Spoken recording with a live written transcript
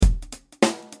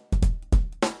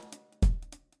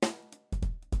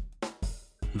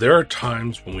There are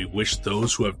times when we wish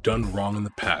those who have done wrong in the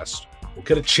past will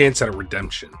get a chance at a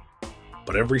redemption.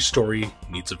 But every story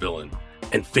needs a villain,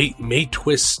 and fate may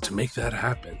twist to make that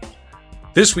happen.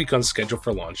 This week on Schedule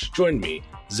for Launch, join me,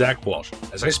 Zach Walsh,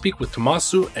 as I speak with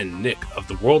Tommaso and Nick of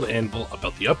the World Anvil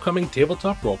about the upcoming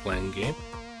tabletop role-playing game,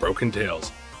 Broken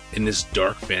Tales. In this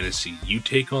dark fantasy, you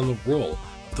take on the role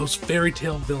of those fairy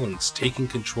tale villains taking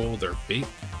control of their fate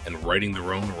and righting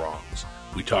their own wrongs.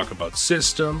 We talk about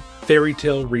system, fairy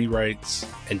tale rewrites,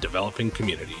 and developing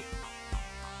community.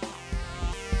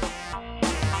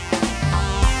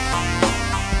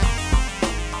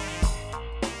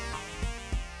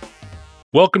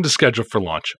 Welcome to Schedule for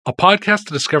Launch, a podcast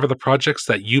to discover the projects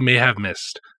that you may have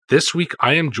missed. This week,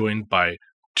 I am joined by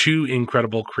two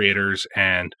incredible creators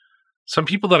and some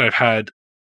people that I've had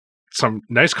some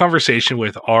nice conversation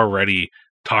with already,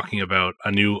 talking about a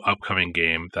new upcoming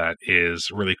game that is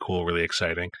really cool, really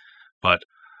exciting. But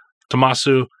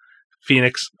Tommaso,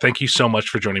 Phoenix, thank you so much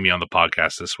for joining me on the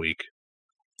podcast this week.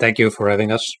 Thank you for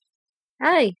having us.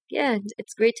 Hi, yeah,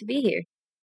 it's great to be here.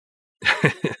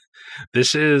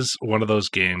 This is one of those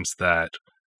games that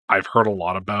I've heard a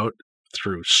lot about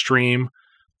through stream,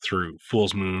 through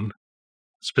Fool's Moon.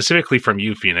 Specifically from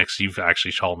you, Phoenix, you've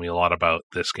actually told me a lot about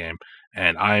this game,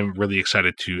 and I'm really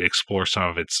excited to explore some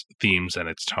of its themes and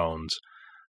its tones.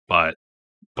 But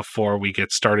before we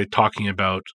get started talking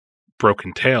about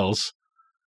Broken Tales,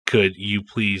 could you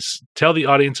please tell the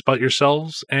audience about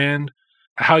yourselves and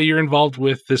how you're involved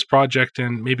with this project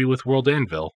and maybe with World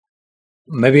Anvil?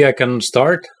 Maybe I can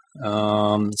start.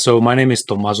 So my name is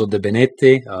Tommaso De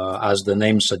Benetti. As the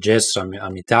name suggests, I'm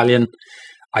Italian.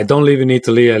 I don't live in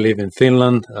Italy. I live in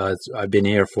Finland. I've been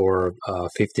here for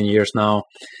 15 years now.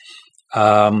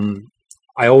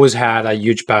 I always had a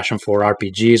huge passion for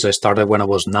RPGs. I started when I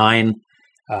was 9.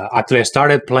 Actually, I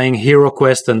started playing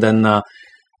HeroQuest, and then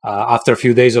after a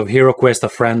few days of HeroQuest, a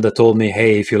friend told me,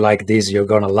 "Hey, if you like this, you're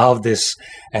gonna love this."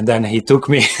 And then he took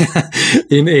me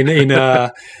in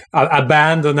a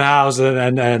abandoned house,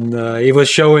 and he was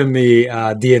showing me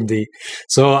D&D.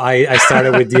 So I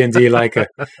started with D&D like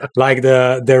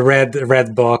the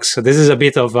red box. So this is a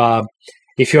bit of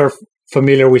if you're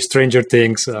familiar with Stranger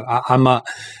Things, I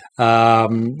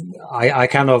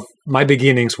kind of, my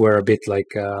beginnings were a bit like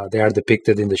they are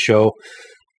depicted in the show.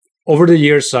 Over the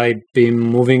years, I've been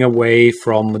moving away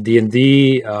from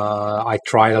D&D. I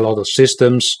tried a lot of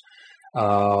systems,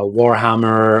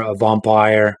 Warhammer,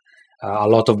 Vampire, a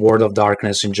lot of World of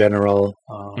Darkness in general.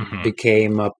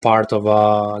 Became a part of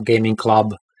a gaming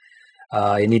club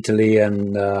in Italy,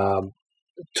 and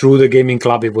through the gaming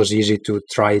club, it was easy to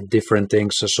try different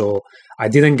things. So I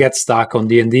didn't get stuck on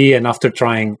D&D, and after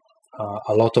trying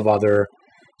a lot of other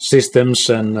systems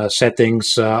and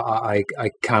settings, I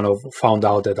kind of found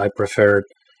out that I preferred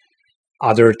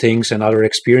other things and other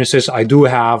experiences. I do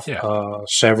have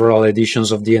several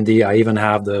editions of D&D. I even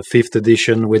have the 5th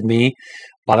edition with me.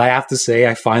 But I have to say,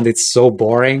 I find it so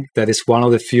boring that it's one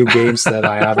of the few games that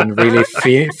I haven't really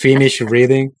finished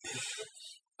reading.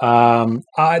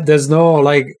 There's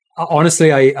no,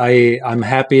 honestly, I'm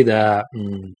happy that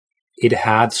it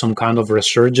had some kind of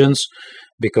resurgence,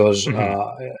 because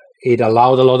it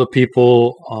allowed a lot of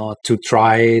people to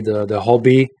try the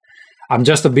hobby. I'm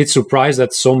just a bit surprised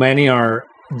that so many are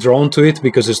drawn to it,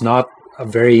 because it's not a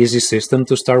very easy system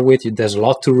to start with. There's a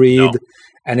lot to read,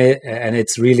 and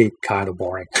it's really kind of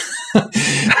boring.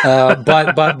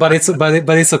 but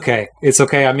it's okay. It's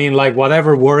okay. I mean,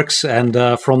 whatever works, and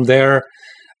from there,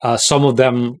 some of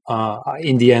them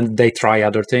in the end they try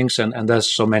other things, and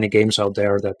there's so many games out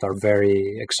there that are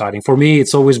very exciting. For me,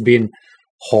 it's always been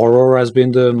horror has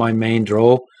been my main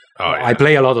draw. I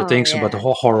play a lot of things, but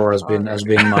horror has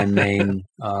been my main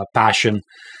passion.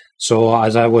 So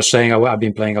as I was saying, I've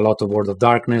been playing a lot of World of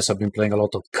Darkness. I've been playing a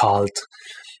lot of Cult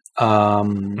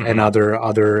and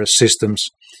other systems.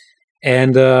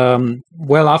 And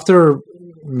after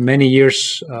many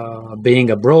years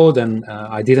being abroad, and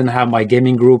I didn't have my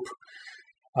gaming group.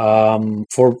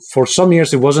 For some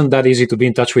years, it wasn't that easy to be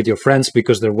in touch with your friends,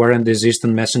 because there weren't these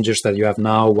instant messengers that you have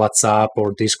now, WhatsApp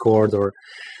or Discord,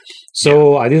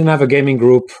 I didn't have a gaming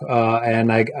group,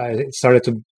 and I started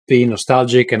to be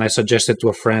nostalgic, and I suggested to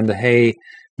a friend, "Hey,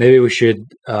 maybe we should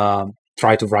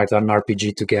try to write an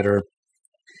RPG together."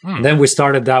 And then we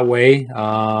started that way.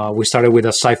 We started with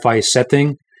a sci-fi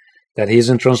setting that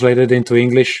isn't translated into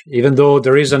English, even though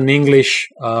there is an English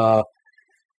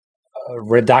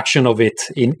reduction of it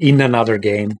in another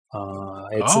game.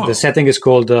 The setting is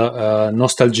called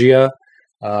Nostalgia,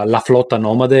 La Flotta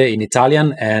Nomade in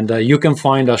Italian, and you can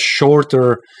find a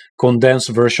shorter, condensed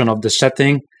version of the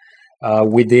setting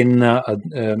within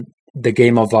the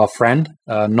game of a friend,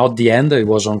 Not the End. It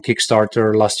was on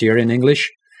Kickstarter last year in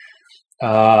English.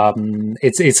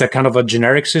 It's a kind of a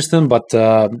generic system, but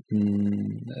the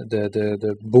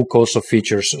book also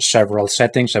features several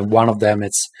settings, and one of them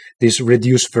it's this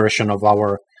reduced version of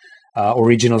our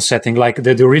original setting. Like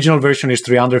the original version is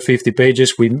 350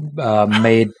 pages. We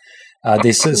made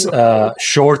this is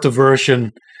short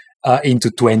version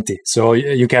into 20. So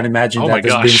you can imagine that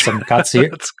there's been some cuts here.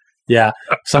 Yeah,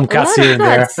 some cuts here and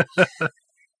there.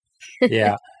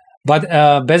 Yeah.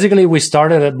 But basically, we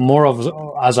started it more of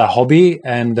as a hobby,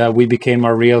 and we became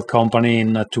a real company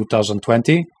in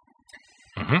 2020.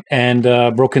 Mm-hmm. And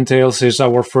Broken Tales is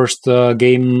our first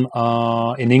game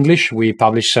in English. We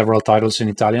published several titles in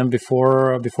Italian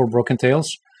before Broken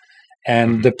Tales.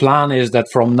 And the plan is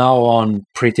that from now on,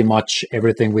 pretty much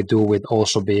everything we do would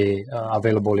also be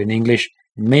available in English.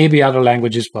 Maybe other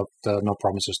languages, but no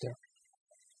promises there.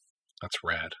 That's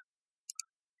rad.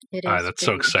 It is that's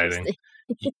so exciting.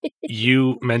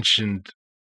 You mentioned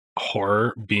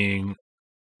horror being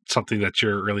something that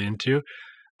you're really into.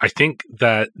 I think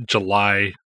that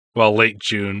late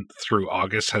June through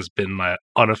August has been my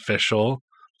unofficial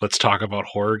let's talk about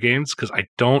horror games, because I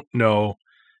don't know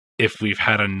if we've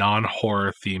had a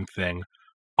non-horror theme thing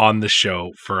on the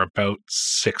show for about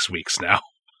 6 weeks now.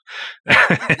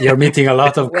 You're meeting a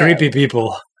lot of creepy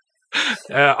people.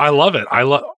 I love it.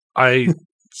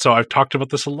 So I've talked about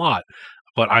this a lot,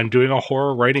 but I'm doing a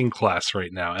horror writing class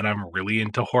right now, and I'm really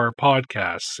into horror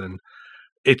podcasts, and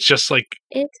it's just like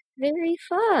it's very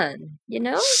fun,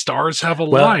 stars have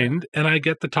aligned, and I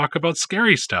get to talk about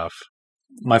scary stuff.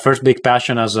 My first big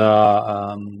passion as books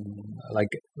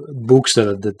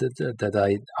that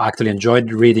I actually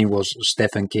enjoyed reading was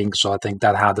Stephen King. So I think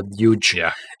that had a huge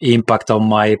impact on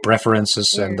my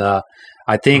preferences. Yeah. And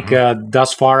I think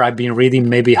thus far I've been reading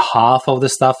maybe half of the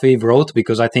stuff he wrote,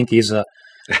 because I think he's his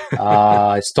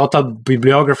total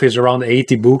bibliography is around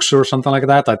 80 books or something like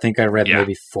that. I think I read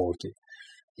maybe 40.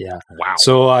 Yeah. Wow.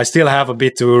 So I still have a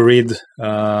bit to read.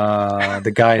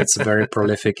 The guy, it's very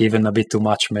prolific, even a bit too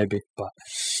much maybe. But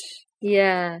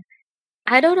yeah,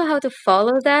 I don't know how to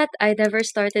follow that. I never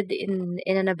started in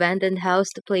an abandoned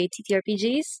house to play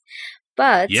TTRPGs,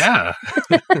 but yeah,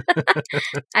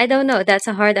 I don't know. That's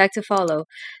a hard act to follow.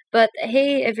 But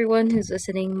hey, everyone who's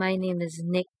listening, my name is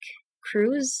Nick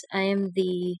Cruz. I am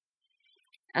the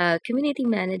community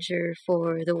manager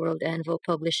for the World Anvil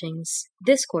Publishing's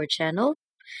Discord channel.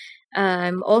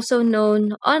 I'm also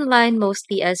known online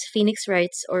mostly as Phoenix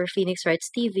Writes or Phoenix Writes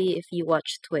TV if you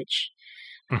watch Twitch.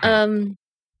 Mm-hmm.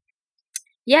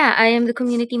 Yeah, I am the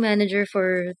community manager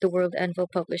for the World Anvil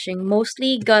Publishing.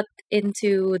 Mostly got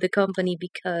into the company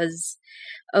because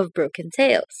of Broken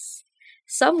Tales.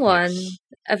 Someone,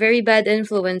 a very bad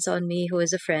influence on me who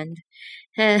is a friend,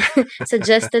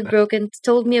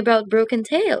 told me about Broken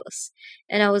Tales,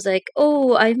 and I was like,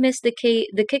 "Oh, I missed the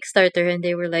Kickstarter," and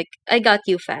they were like, "I got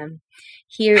you, fam.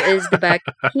 Here is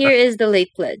the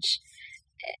late pledge."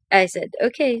 I said,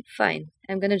 "Okay, fine.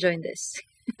 I'm gonna join this."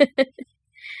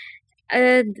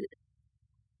 And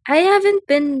I haven't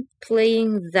been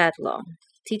playing that long,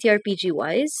 TTRPG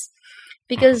wise,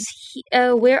 because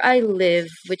where I live,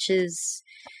 which is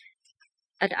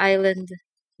an island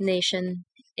nation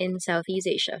in Southeast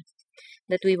Asia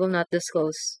that we will not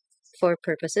disclose for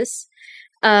purposes.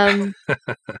 We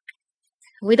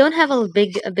don't have a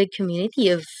big community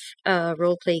of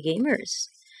roleplay gamers.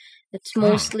 It's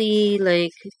mostly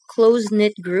like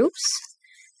close-knit groups.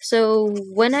 So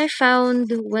when I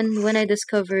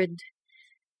discovered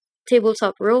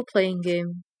tabletop role-playing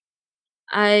game,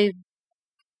 I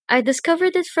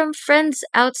discovered it from friends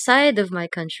outside of my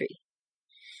country.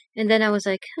 And then I was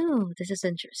like, "Oh, this is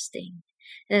interesting."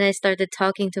 And I started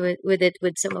talking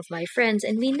with some of my friends,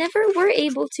 and we never were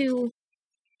able to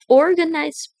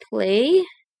organize play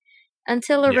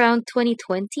until around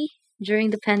 2020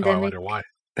 during the pandemic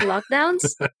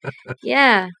lockdowns.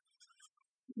 Yeah.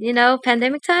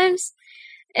 Pandemic times.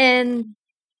 And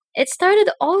it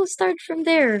all started from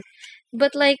there.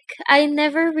 But I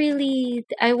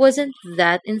wasn't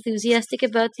that enthusiastic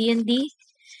about D&D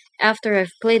after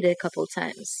I've played it a couple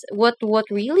times. What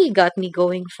really got me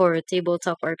going for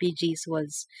tabletop RPGs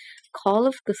was Call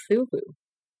of Cthulhu.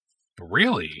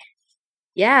 Really?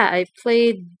 Yeah, I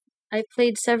played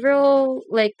several,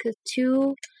 a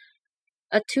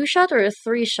 2-shot or a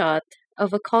 3-shot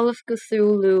of a Call of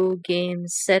Cthulhu game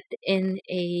set in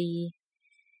the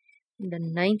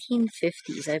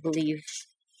 1950s, I believe.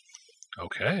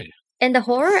 Okay. And the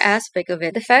horror aspect of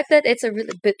it, the fact that it's a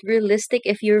bit realistic,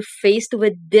 if you're faced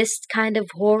with this kind of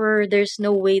horror, there's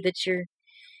no way that you're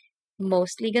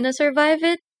mostly gonna survive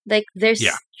it. There's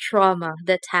trauma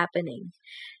that's happening.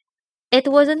 It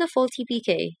wasn't a full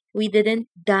TPK. We didn't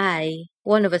die.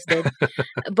 One of us did,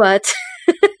 but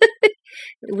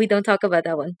we don't talk about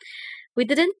that one. We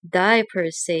didn't die per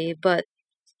se, but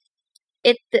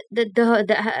it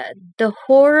the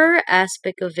horror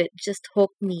aspect of it just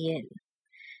hooked me in.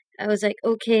 I was like,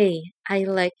 okay, I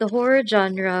like the horror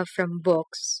genre from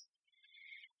books,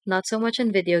 not so much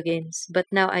in video games, but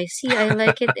now I see I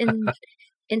like it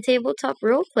in tabletop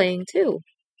role playing too.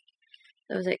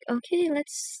 I was like, okay,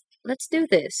 let's do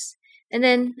this. And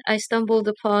then I stumbled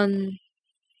upon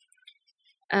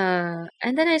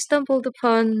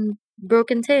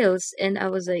Broken Tales, and I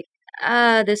was like,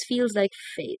 this feels like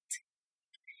fate.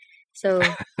 So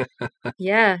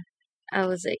yeah, I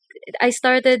was like, I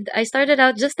started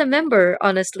out just a member,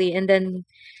 honestly, and then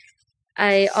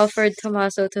I offered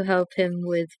Tommaso to help him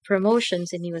with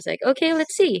promotions, and he was like, okay,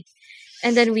 let's see.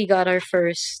 And then we got our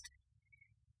first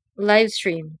live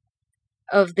stream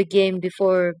of the game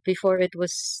before it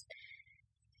was.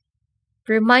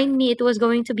 Remind me, it was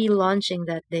going to be launching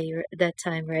that day, that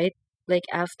time, right? Like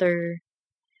after,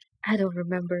 I don't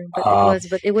remember, but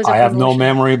it was a I have no promotion.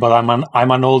 memory, but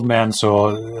I'm an old man, so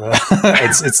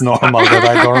it's normal that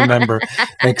I don't remember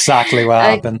exactly what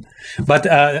happened. But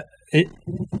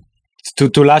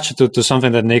to latch to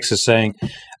something that Nick is saying,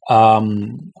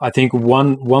 I think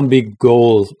one big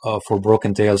goal for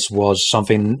Broken Tales was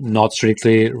something not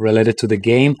strictly related to the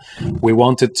game. We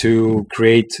wanted to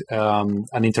create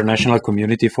an international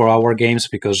community for our games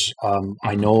because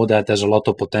I know that there's a lot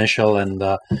of potential, and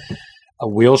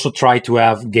we also try to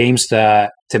have games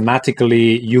that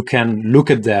thematically you can look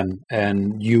at them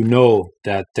and you know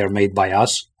that they're made by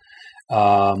us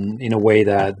in a way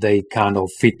that they kind of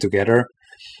fit together.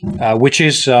 Which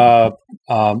is a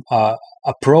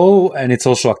pro and it's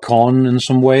also a con in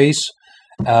some ways.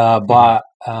 But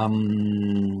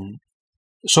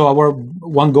so our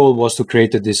one goal was to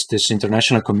create this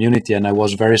international community, and I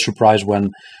was very surprised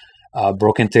when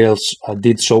Broken Tales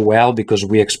did so well, because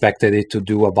we expected it to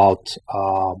do about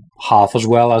half as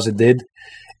well as it did.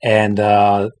 And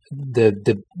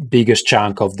the biggest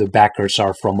chunk of the backers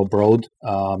are from abroad.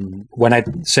 When I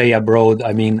say abroad,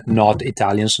 I mean not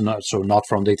Italians, not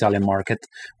from the Italian market,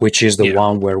 which is the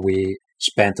one where we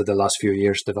spent the last few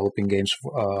years developing games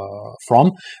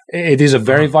from. It is a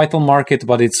very vital market,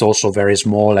 but it's also very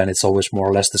small, and it's always more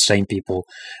or less the same people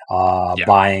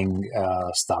buying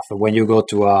stuff. And when you go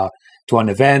to an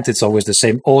event, it's always the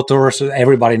same authors.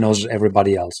 Everybody knows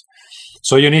everybody else.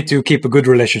 So you need to keep a good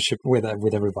relationship with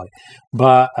everybody.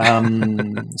 But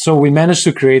so we managed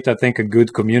to create, I think, a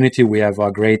good community. We have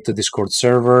a great Discord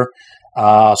server.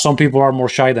 Some people are more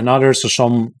shy than others, so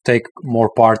some take more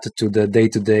part to the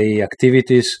day-to-day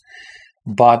activities.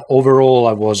 But overall,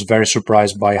 I was very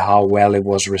surprised by how well it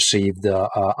was received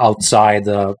outside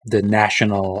the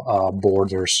national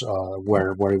borders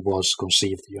where it was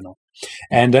conceived,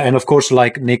 And of course,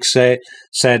 like Nick said,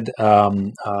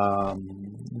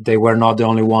 they were not the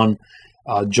only one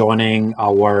joining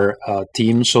our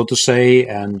team, so to say,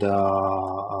 and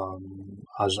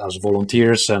as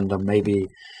volunteers, and maybe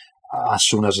as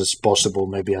soon as it's possible,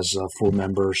 maybe as full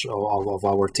members of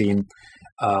our team.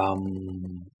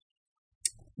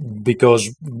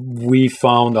 Because we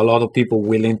found a lot of people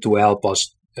willing to help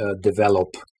us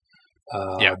develop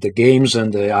the games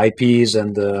and the IPs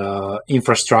and the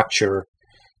infrastructure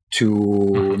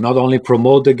to not only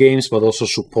promote the games but also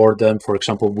support them. For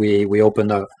example, we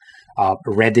opened a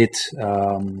Reddit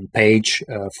page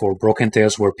for Broken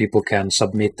Tales where people can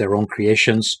submit their own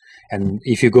creations, and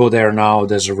if you go there now,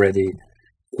 there's already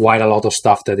quite a lot of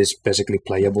stuff that is basically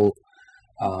playable.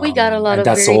 We got a lot of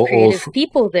very creative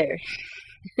people there.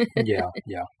 yeah,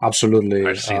 absolutely.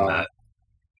 I've seen that.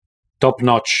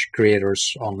 Top-notch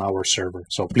creators on our server,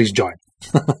 so please join.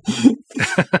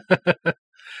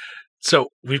 So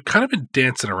we've kind of been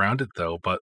dancing around it, though,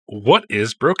 but what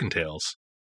is Broken Tales?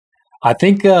 I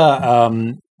think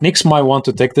Nix might want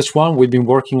to take this one. We've been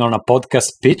working on a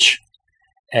podcast pitch,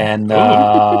 and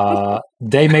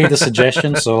they made a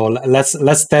suggestion, so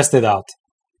let's test it out.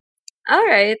 All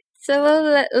right.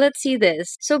 So let's see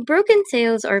this. So Broken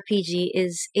Tales RPG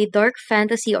is a dark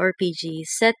fantasy RPG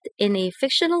set in a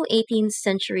fictional 18th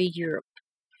century Europe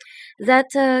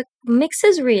that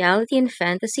mixes reality and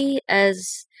fantasy,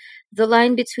 as the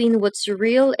line between what's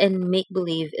real and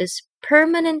make-believe is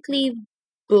permanently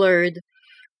blurred,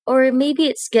 or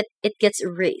maybe it gets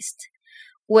erased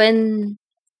when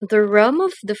the realm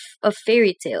of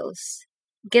fairy tales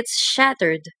gets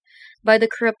shattered by the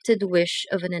corrupted wish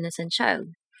of an innocent child.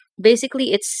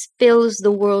 Basically, it spills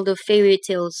the world of fairy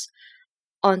tales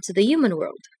onto the human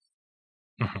world.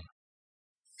 Mm-hmm.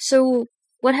 So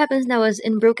what happens now is,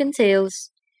 in Broken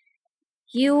Tales,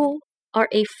 you are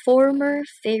a former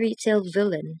fairy tale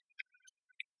villain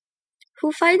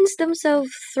who finds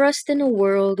themselves thrust in a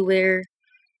world where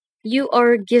you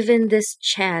are given this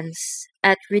chance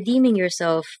at redeeming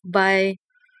yourself by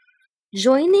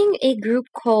joining a group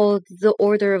called the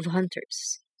Order of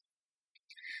Hunters.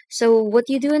 So, what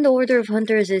you do in the Order of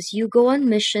Hunters is you go on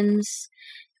missions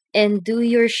and do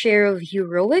your share of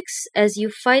heroics as you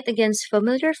fight against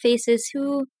familiar faces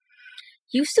who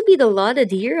used to be the lauded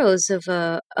heroes of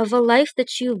a life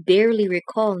that you barely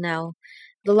recall now,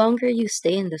 the longer you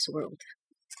stay in this world.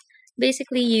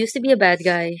 Basically, you used to be a bad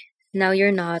guy, now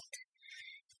you're not.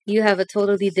 You have a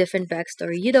totally different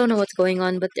backstory. You don't know what's going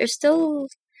on, but there's still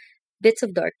bits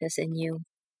of darkness in you.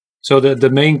 So the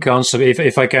main concept,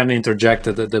 if I can interject,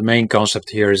 the main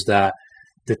concept here is that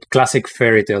the classic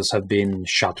fairy tales have been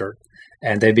shattered,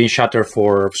 and they've been shattered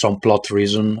for some plot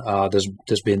reason.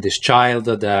 There's been this child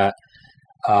that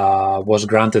was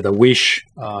granted a wish.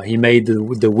 He made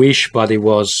the wish, but it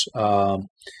was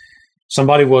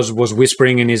somebody was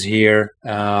whispering in his ear.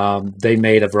 They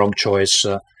made a wrong choice.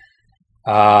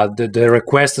 The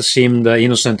request seemed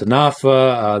innocent enough.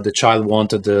 The child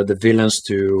wanted the villains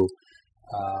to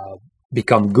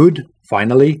become good,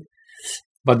 finally.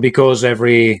 But because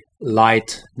every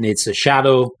light needs a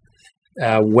shadow,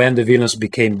 when the villains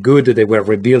became good, they were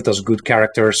rebuilt as good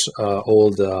characters.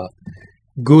 All the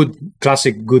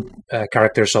classic good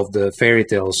characters of the fairy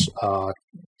tales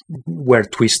were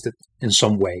twisted in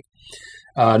some way.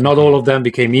 Not all of them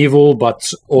became evil, but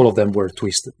all of them were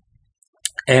twisted.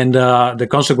 And the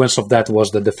consequence of that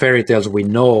was that the fairy tales we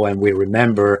know and we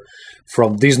remember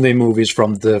from Disney movies,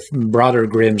 from the Brother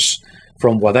Grimm's,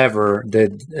 from whatever,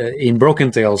 that in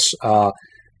Broken Tales,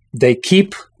 they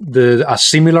keep a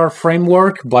similar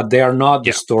framework, but they are not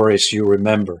the stories you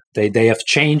remember. They have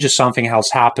changed, something else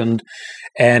happened,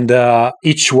 and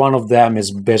each one of them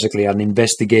is basically an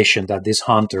investigation that these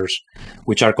hunters,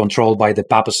 which are controlled by the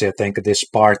papacy, I think this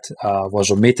part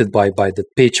was omitted by the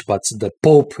pitch, but the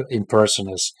Pope in person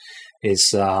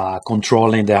is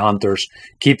controlling the hunters,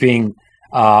 keeping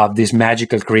this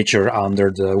magical creature under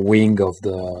the wing of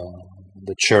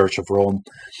the Church of Rome.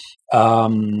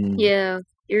 Yeah,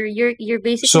 you're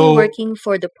basically working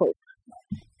for the Pope.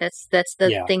 That's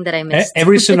the thing that I missed.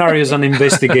 Every scenario is an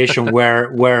investigation where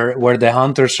the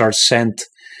hunters are sent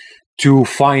to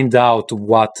find out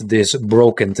what these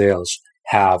broken tales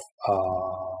have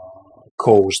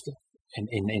caused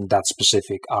in that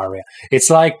specific area. It's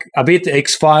like a bit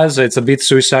X-Files. It's a bit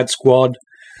Suicide Squad.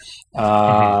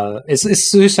 It's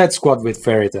Suicide Squad with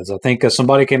fairy tales. I think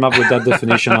somebody came up with that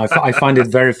definition. I find it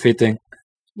very fitting.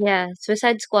 Yeah,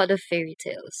 Suicide Squad of fairy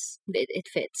tales. It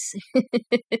fits.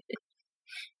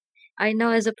 I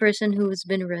know, as a person who's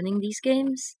been running these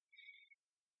games,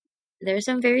 there's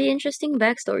some very interesting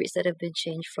backstories that have been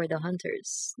changed for the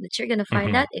hunters that you're gonna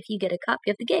find out if you get a copy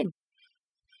of the game.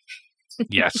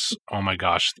 Yes. Oh my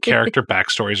gosh. The character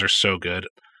backstories are so good.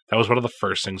 That was one of the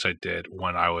first things I did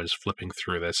when I was flipping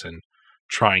through this and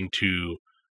trying to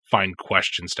find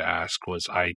questions to ask. Was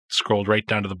I scrolled right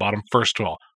down to the bottom. First of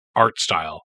all, art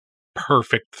style,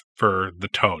 perfect for the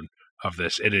tone of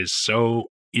this. It is so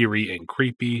eerie and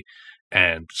creepy,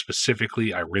 and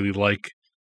specifically, I really like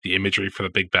the imagery for the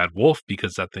big bad wolf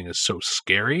because that thing is so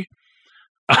scary.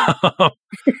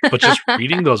 But just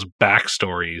reading those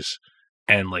backstories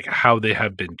and like how they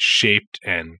have been shaped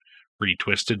and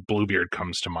retwisted, Bluebeard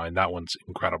comes to mind. That one's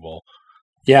incredible.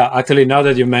 Yeah, actually, now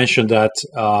that you mentioned that,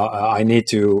 I need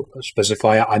to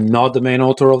specify I'm not the main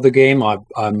author of the game.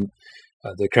 I'm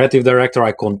the creative director.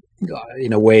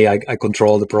 In a way, I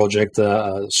control the project.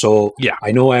 So yeah.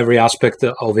 I know every aspect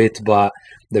of it, but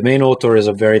the main author is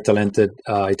a very talented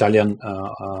Italian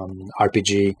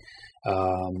RPG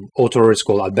author. It's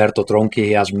called Alberto Tronchi.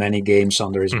 He has many games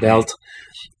under his belt.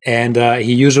 And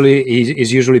he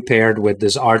is usually paired with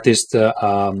this artist,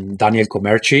 Daniel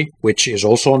Comerci, which is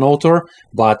also an author,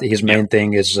 but his main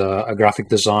thing is a graphic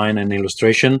design and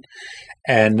illustration.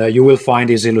 And you will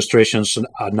find his illustrations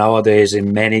nowadays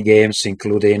in many games,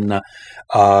 including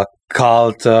Cult,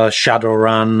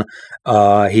 Shadowrun.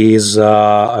 He is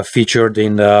featured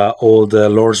in all the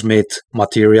Lordsmith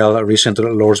material, recent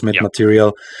Lordsmith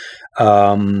material.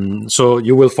 So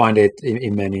you will find it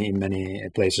in many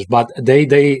places. But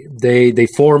they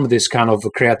form this kind of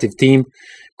creative team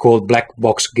called Black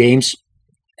Box Games,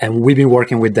 and we've been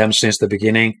working with them since the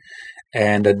beginning.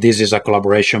 And this is a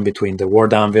collaboration between the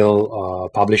Word Anvil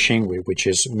Publishing, which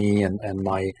is me and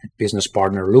my business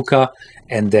partner Luca,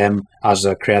 and them as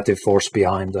a creative force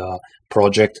behind the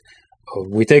project.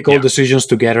 We take all decisions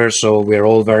together, so we're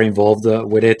all very involved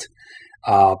with it.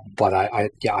 But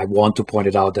I want to point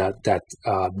it out that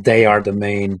they are the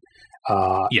main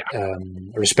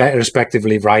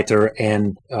respectively writer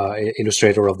and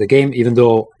illustrator of the game. Even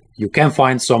though you can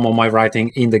find some of my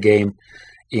writing in the game,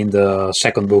 in the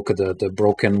second book, the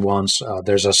Broken Ones,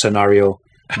 there's a scenario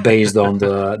based on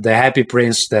the Happy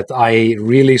Prince that I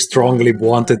really strongly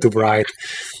wanted to write.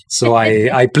 So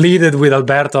I pleaded with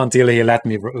Alberto until he let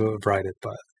me write it.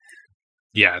 But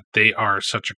yeah, they are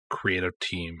such a creative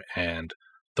team, and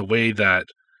the way that,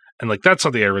 and like that's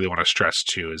something I really want to stress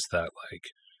too, is that like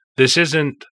this is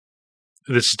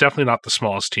definitely not the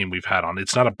smallest team we've had on.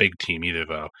 It's not a big team either,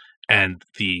 though, and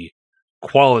the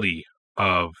quality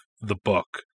of the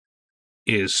book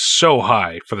is so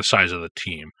high for the size of the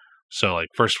team. So, like,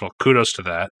 first of all, kudos to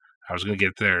that. I was going to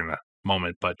get there in a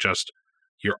moment, but just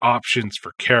your options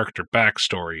for character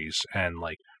backstories and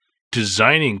like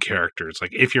designing characters.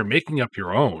 Like, if you're making up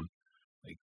your own,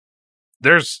 like,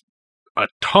 there's a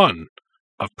ton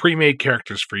of pre-made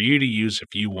characters for you to use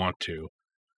if you want to.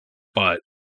 But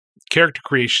character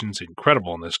creation is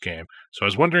incredible in this game. So I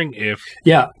was wondering if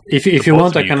you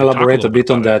want, I can elaborate a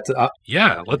bit on that.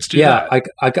 Let's do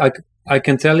that. I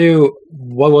can tell you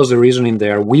what was the reasoning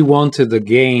there. We wanted a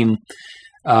game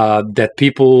that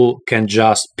people can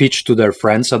just pitch to their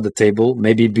friends at the table,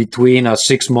 maybe between a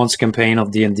 6 months campaign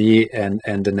of D&D and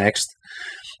the next.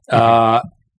 And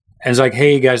it's like,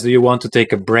 hey guys, do you want to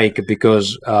take a break?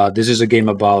 Because this is a game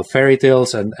about fairy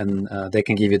tales, and they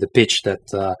can give you the pitch that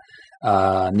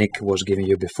Nick was giving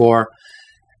you before.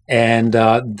 And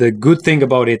the good thing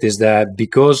about it is that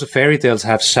because fairy tales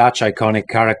have such iconic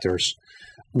characters,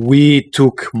 we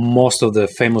took most of the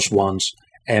famous ones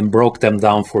and broke them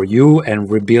down for you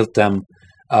and rebuilt them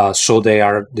so they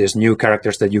are these new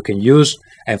characters that you can use.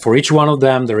 And for each one of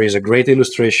them, there is a great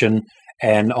illustration.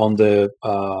 And on the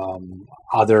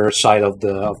other side of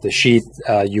the sheet,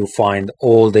 you find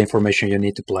all the information you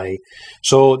need to play.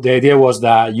 So the idea was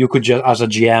that you could just, as a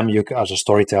GM, as a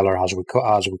storyteller, as we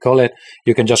call it,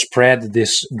 you can just spread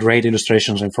these great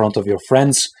illustrations in front of your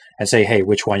friends and say, hey,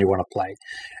 which one you want to play.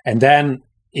 And then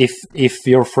if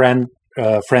your friends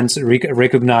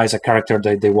recognize a character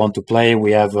that they want to play,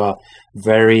 we have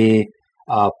very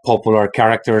popular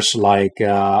characters like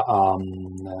Baba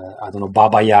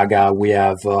Yaga. We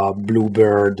have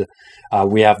Bluebird.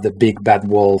 We have the Big Bad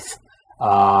Wolf.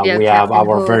 We have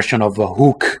our version of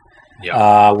Hook.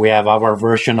 Yeah. We have our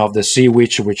version of the Sea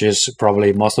Witch, which is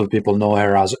probably most of the people know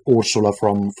her as Ursula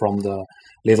from the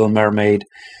Little Mermaid.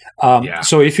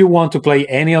 So if you want to play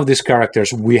any of these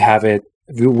characters, we have it.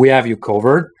 We have you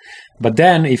covered. But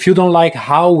then if you don't like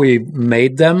how we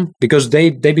made them, because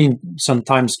they've been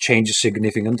sometimes changed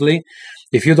significantly,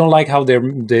 if you don't like how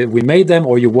we made them,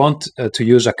 or you want to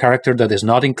use a character that is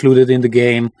not included in the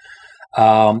game,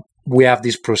 we have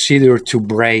this procedure to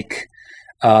break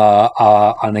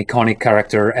an iconic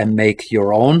character and make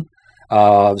your own,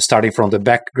 starting from the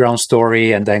background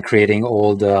story and then creating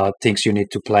all the things you need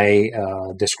to play,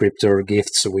 descriptor,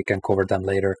 gifts. We can cover them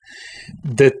later.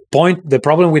 The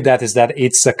problem with that is that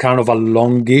it's a kind of a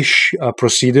longish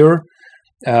procedure,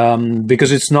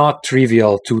 because it's not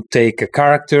trivial to take a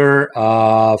character,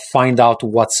 find out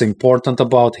what's important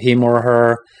about him or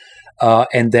her,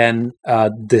 and then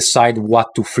decide what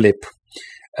to flip.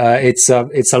 It's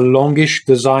a longish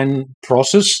design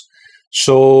process.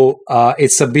 So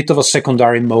it's a bit of a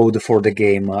secondary mode for the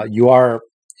game.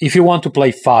 If you want to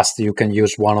play fast, you can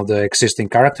use one of the existing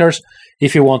characters.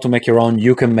 If you want to make your own,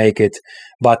 you can make it.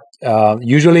 But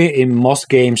usually in most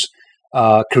games,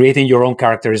 creating your own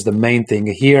character is the main thing.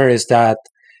 Here is that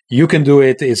you can do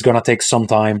it. It's going to take some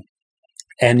time.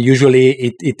 And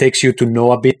usually it takes you to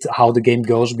know a bit how the game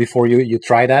goes before you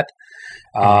try that.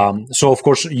 So of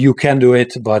course you can do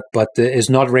it, but it's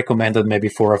not recommended maybe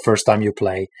for a first time you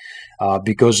play,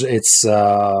 because it's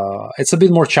a bit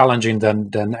more challenging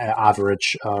than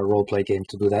average role play game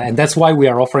to do that. And that's why we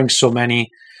are offering so many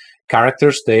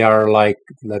characters. They are like,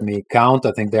 let me count,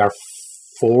 I think they are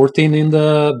 14 in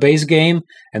the base game,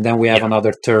 and then we have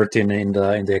another 13 in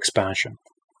the expansion.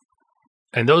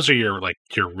 And those are your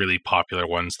really popular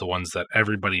ones, the ones that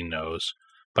everybody knows.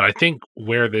 But I think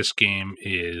where this game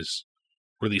is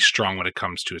really strong when it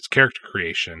comes to its character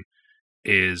creation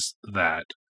is that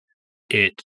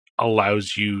it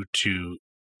allows you to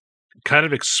kind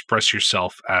of express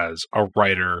yourself as a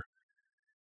writer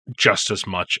just as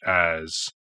much as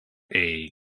a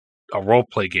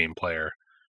role-play game player,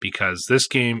 because this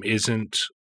game it's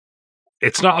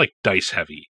not like dice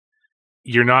heavy.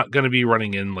 You're not going to be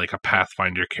running in like a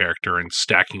Pathfinder character and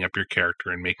stacking up your character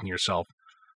and making yourself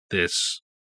this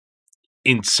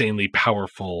insanely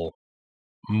powerful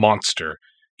monster,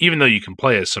 even though you can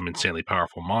play as some insanely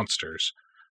powerful monsters.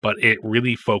 but it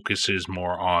really focuses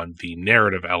more on the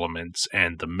narrative elements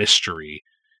and the mystery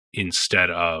instead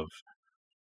of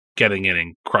getting in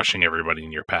and crushing everybody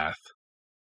in your path.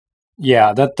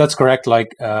 Yeah, that's correct.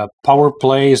 Like power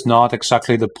play is not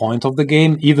exactly the point of the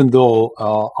game, even though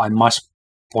I must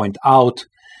point out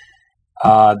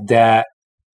that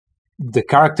the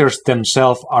characters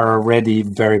themselves are already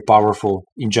very powerful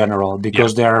in general,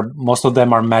 because most of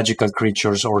them are magical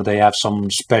creatures, or they have some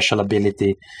special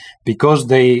ability, because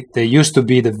they used to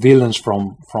be the villains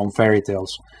from fairy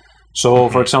tales. So,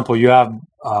 for example, you have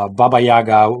Baba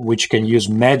Yaga, which can use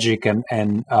magic,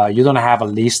 and you don't have a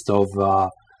list of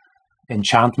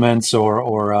enchantments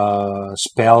or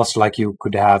spells like you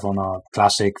could have on a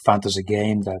classic fantasy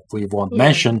game that we won't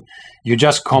mention. You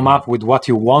just come up with what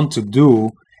you want to do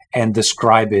and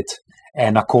describe it,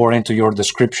 and according to your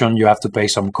description you have to pay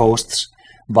some costs,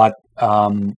 but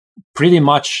pretty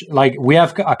much, like, we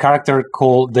have a character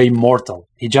called the Immortal.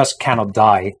 He just cannot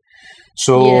die,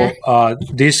 so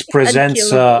this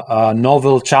presents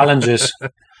novel challenges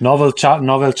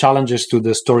to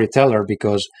the storyteller,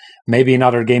 because maybe in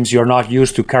other games you're not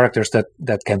used to characters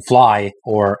that can fly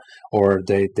or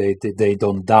they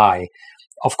don't die.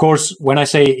 Of course, when I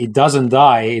say it doesn't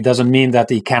die, it doesn't mean that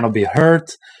it cannot be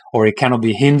hurt, or it cannot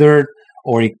be hindered,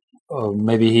 or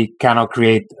maybe he cannot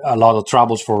create a lot of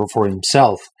troubles for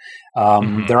himself.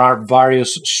 There are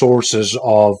various sources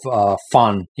of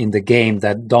fun in the game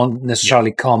that don't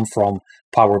necessarily come from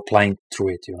power playing through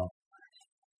it,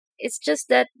 It's just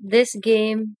that this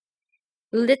game,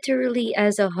 literally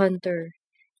as a hunter,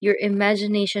 your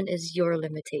imagination is your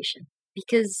limitation.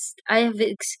 Because I have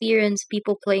experienced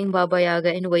people playing Baba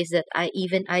Yaga in ways that I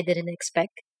didn't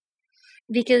expect.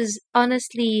 Because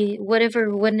honestly,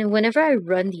 whenever I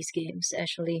run these games,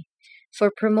 actually, for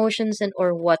promotions and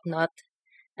or whatnot,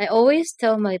 I always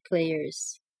tell my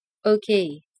players,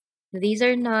 okay, these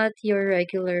are not your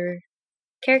regular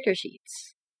character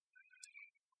sheets.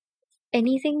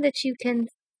 Anything that you can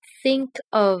think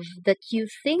of that you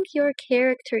think your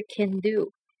character can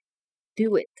do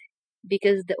it.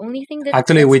 Because the only thing that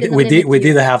actually we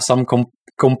did have some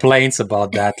complaints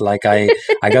about that. Like I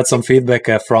got some feedback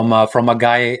from a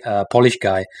guy, Polish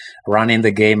guy, running the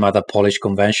game at a Polish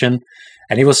convention,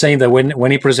 and he was saying that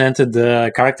when he presented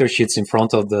the character sheets in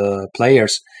front of the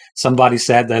players, somebody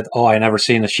said that, I never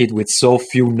seen a sheet with so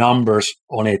few numbers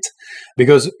on it,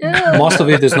 because most of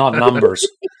it is not numbers.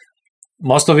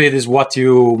 Most of it is what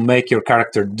you make your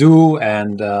character do,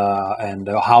 and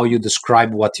how you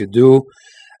describe what you do.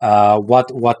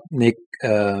 What Nick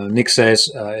says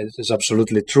is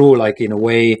absolutely true. Like, in a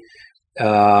way,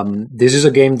 this is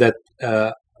a game that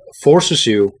forces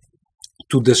you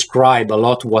to describe a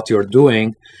lot what you're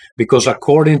doing, because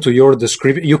according to your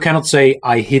description, you cannot say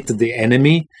I hit the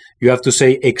enemy. You have to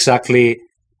say exactly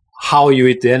how you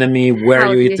hit the enemy,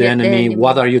 where you hit the enemy,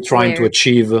 what are you trying to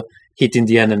achieve hitting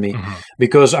the enemy.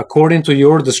 Because according to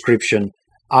your description,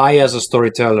 I, as a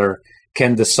storyteller,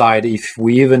 can decide if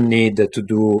we even need to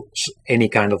do any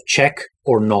kind of check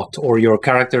or not, or your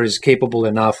character is capable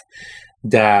enough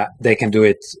that they can do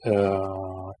it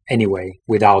anyway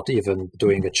without even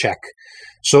doing a check.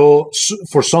 So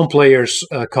for some players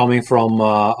coming from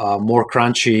more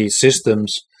crunchy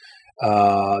systems,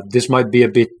 this might be a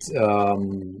bit,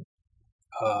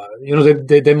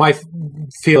 they might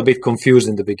feel a bit confused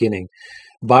in the beginning.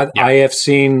 But I have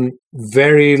seen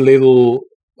very little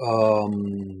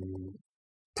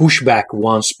pushback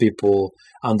once people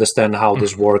understand how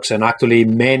this works. And actually,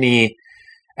 many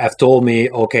have told me,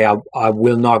 okay, I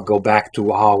will not go back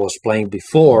to how I was playing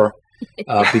before,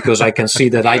 because I can see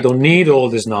that I don't need all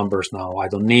these numbers now. I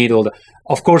don't need all the...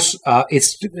 Of course,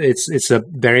 it's a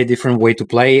very different way to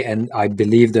play, and I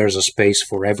believe there's a space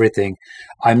for everything.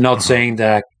 I'm not saying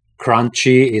that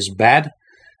crunchy is bad,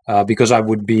 because I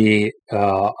would be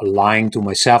lying to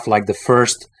myself. Like, the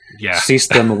first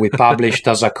system we published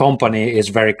as a company is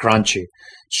very crunchy.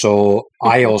 So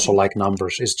I also like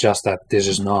numbers. It's just that this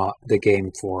is not the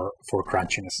game for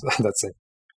crunchiness. That's it.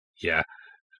 Yeah.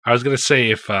 I was going to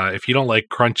say, if you don't like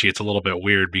crunchy, it's a little bit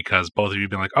weird, because both of you have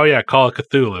been like, oh yeah, Call of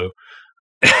Cthulhu.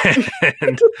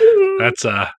 And that's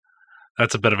a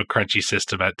bit of a crunchy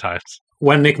system at times.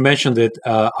 When Nick mentioned it,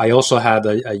 I also had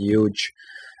a huge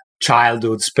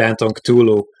childhood spent on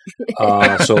Cthulhu,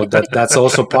 so that's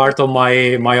also part of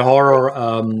my horror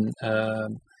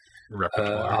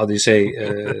repertoire. How do you say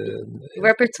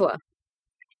repertoire?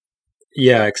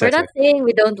 Yeah, exactly. We're not saying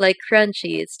we don't like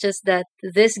crunchy. It's just that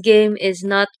this game is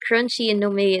not crunchy in the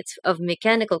way it's of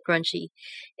mechanical crunchy.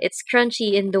 It's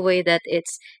crunchy in the way that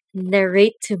it's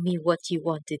narrate to me what you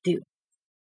want to do.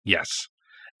 Yes,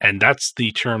 and that's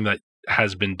the term that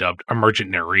has been dubbed emergent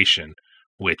narration,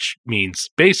 which means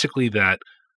basically that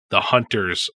the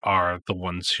hunters are the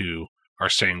ones who are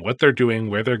saying what they're doing,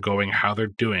 where they're going, how they're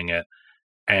doing it,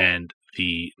 and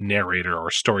the narrator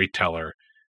or storyteller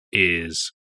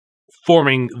is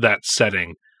forming that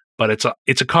setting. But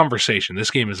it's a conversation.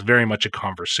 This game is very much a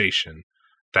conversation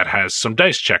that has some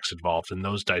dice checks involved, and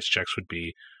those dice checks would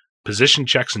be position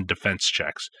checks and defense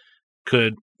checks.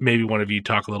 Could maybe one of you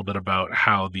talk a little bit about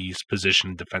how these position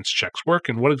and defense checks work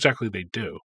and what exactly they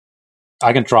do?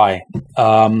 I can try.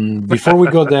 Before we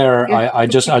go there, I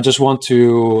just want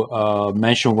to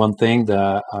mention one thing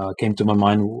that came to my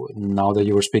mind now that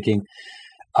you were speaking.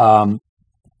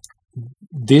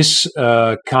 This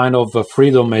kind of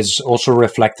freedom is also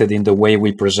reflected in the way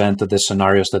we present the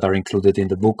scenarios that are included in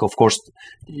the book. Of course,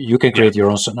 you can create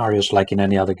your own scenarios like in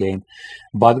any other game,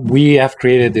 but we have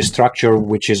created this structure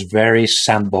which is very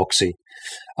sandboxy,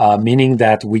 meaning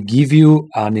that we give you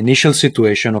an initial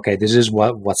situation. Okay, this is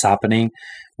what's happening.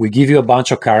 We give you a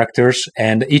bunch of characters,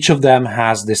 and each of them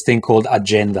has this thing called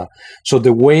agenda. So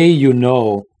the way you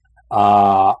know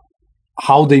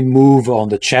how they move on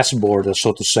the chessboard,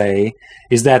 so to say,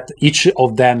 is that each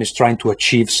of them is trying to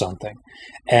achieve something.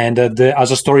 And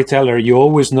as a storyteller, you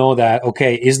always know that,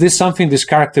 okay, is this something this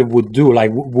character would do?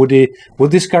 Like,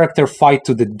 would this character fight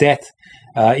to the death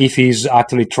if he's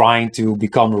actually trying to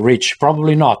become rich?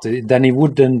 Probably not. Then he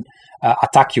wouldn't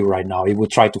attack you right now. He would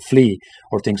try to flee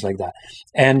or things like that.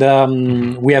 And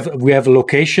we have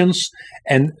locations,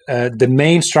 and the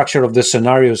main structure of the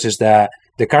scenarios is that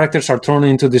the characters are thrown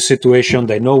into this situation.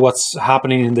 They know what's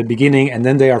happening in the beginning, and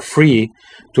then they are free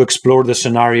to explore the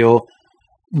scenario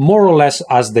more or less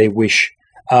as they wish.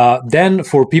 Then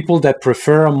for people that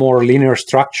prefer a more linear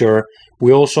structure,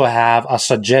 we also have a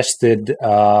suggested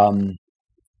I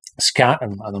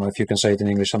don't know if you can say it in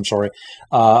English. I'm sorry.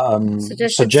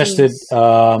 Suggested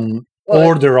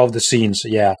order of the scenes.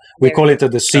 Yeah, we call it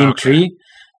the scene tree.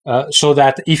 So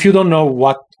that if you don't know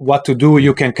what to do,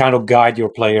 you can kind of guide your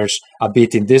players a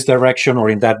bit in this direction or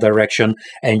in that direction,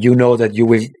 and you know that you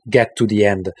will get to the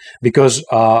end. Because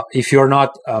if you're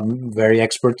not a very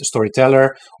expert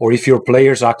storyteller, or if your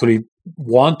players actually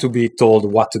want to be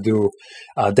told what to do,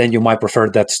 then you might prefer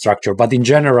that structure. But in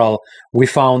general, we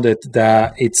found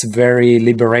that it's very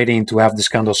liberating to have this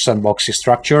kind of sandboxy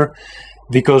structure,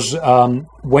 because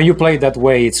when you play that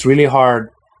way, it's really hard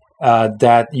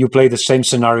that you play the same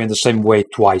scenario in the same way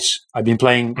twice. I've been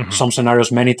playing some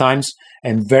scenarios many times,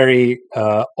 and very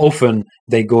often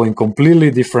they go in completely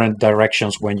different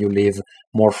directions when you leave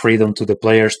more freedom to the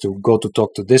players to go to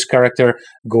talk to this character,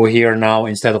 go here now,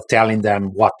 instead of telling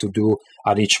them what to do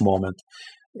at each moment.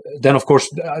 Then, of course,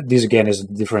 this again is a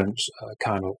different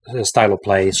kind of style of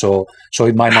play, so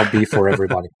it might not be for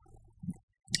everybody.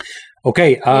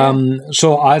 Okay,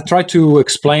 so I'll try to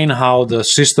explain how the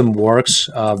system works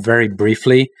very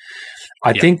briefly.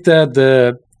 I think that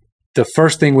the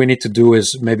first thing we need to do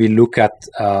is maybe look at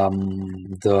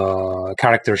the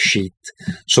character sheet,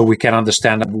 so we can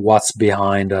understand what's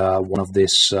behind one of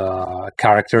these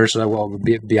characters,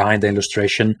 behind the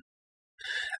illustration.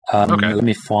 Let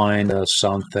me find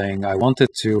something. I wanted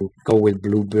to go with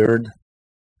Bluebeard.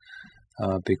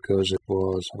 Because it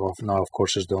was, well, now of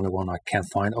course it's the only one I can't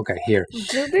find. Okay, here.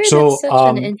 Bluebeard is such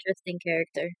an interesting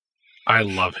character. I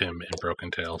love him in Broken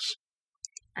Tales.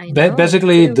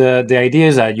 Basically, the idea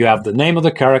is that you have the name of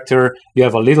the character, you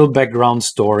have a little background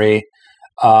story.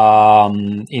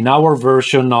 In our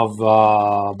version of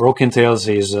Broken Tales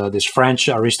is this French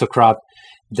aristocrat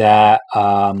that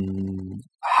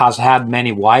has had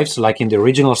many wives, like in the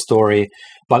original story,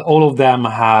 but all of them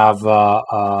have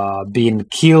been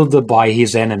killed by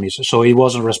his enemies, so he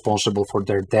wasn't responsible for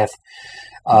their death.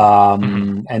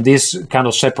 And this kind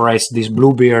of separates this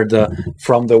Bluebeard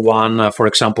from the one, for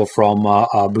example, from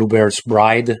Bluebeard's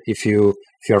Bride, if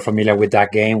you're familiar with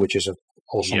that game, which is an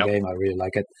awesome game. I really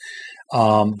like it.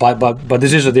 But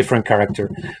this is a different character.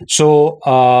 So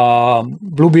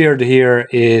Bluebeard here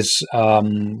is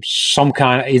some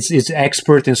kind. It's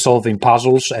expert in solving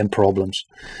puzzles and problems.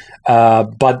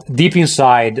 But deep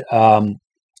inside,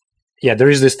 there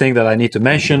is this thing that I need to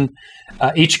mention.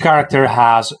 Each character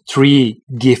has 3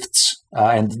 gifts,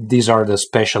 and these are the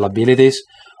special abilities.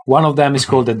 One of them is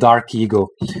called the Dark Ego.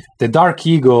 The Dark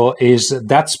Ego is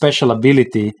that special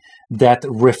ability that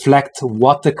reflects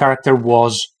what the character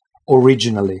was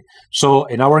originally. So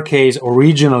in our case,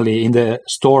 originally in the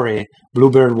story,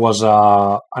 Bluebeard was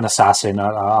an assassin,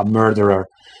 a murderer.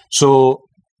 So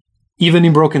even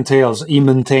in Broken Tales, he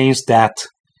maintains that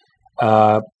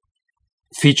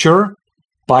feature,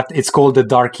 but it's called the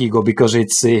Dark Ego because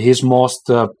it's his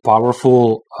most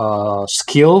powerful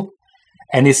skill,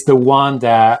 and it's the one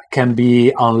that can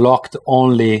be unlocked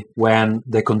only when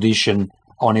the condition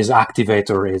on his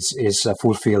activator is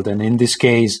fulfilled. And in this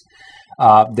case,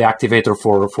 the activator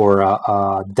for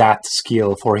that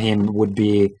skill for him would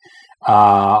be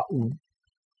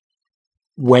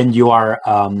when you are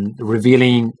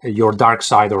revealing your dark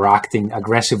side or acting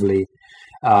aggressively,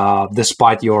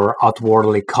 despite your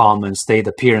outwardly calm and staid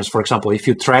appearance. For example, if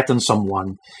you threaten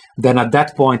someone, then at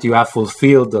that point you have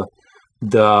fulfilled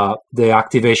the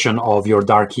activation of your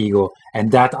dark ego,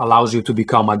 and that allows you to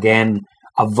become again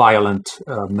a violent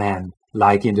man,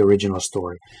 like in the original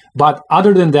story. But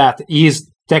other than that, he is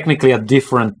technically a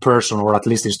different person, or at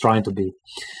least he's trying to be.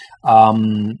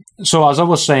 So as I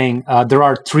was saying, there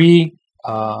are 3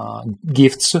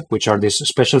 gifts, which are these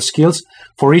special skills.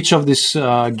 For each of these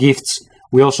gifts,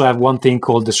 we also have one thing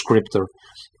called descriptor.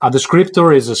 A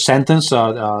descriptor is a sentence,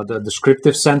 the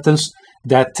descriptive sentence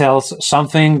that tells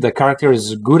something the character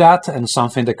is good at and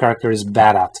something the character is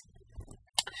bad at.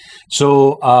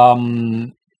 So,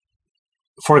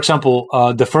 for example,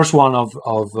 the first one of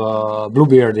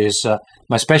Bluebeard is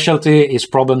my specialty is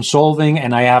problem solving,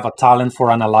 and I have a talent for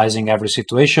analyzing every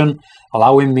situation,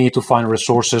 allowing me to find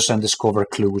resources and discover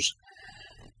clues.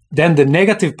 Then the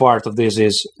negative part of this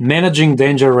is managing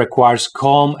danger requires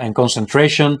calm and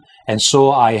concentration, and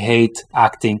so I hate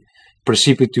acting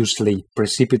precipitously.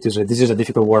 Precipitously. This is a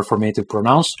difficult word for me to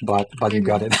pronounce, but you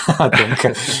got it, I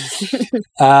think.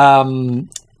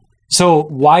 So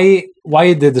why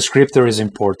the descriptor is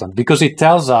important? Because it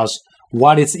tells us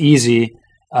what is easy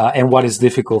and what is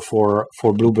difficult for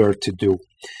Bluebeard to do.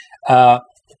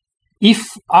 If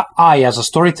I, as a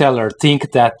storyteller,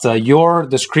 think that your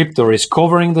descriptor is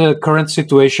covering the current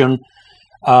situation,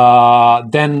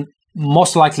 then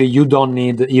most likely you don't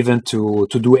need even to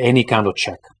do any kind of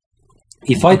check.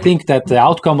 If I think that the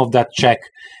outcome of that check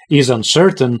is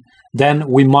uncertain, then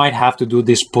we might have to do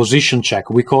this position check.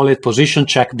 We call it position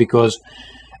check because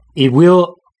it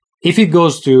will, if it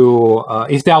goes to,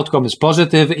 if the outcome is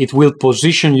positive, it will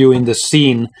position you in the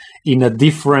scene in a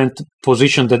different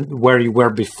position than where you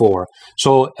were before.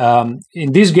 So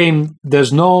in this game,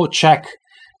 there's no check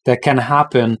that can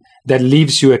happen that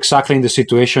leaves you exactly in the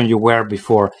situation you were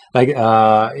before. Like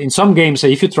in some games,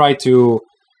 if you try to,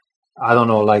 I don't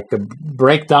know, like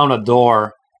break down a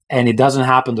door and it doesn't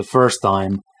happen the first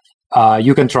time,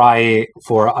 you can try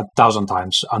for 1,000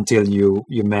 times until you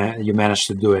manage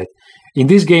to do it. In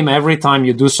this game, every time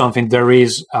you do something, there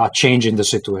is a change in the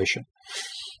situation.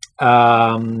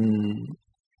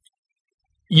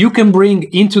 You can bring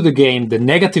into the game the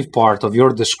negative part of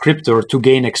your descriptor to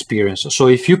gain experience. So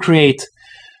if you create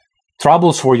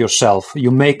troubles for yourself, you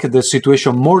make the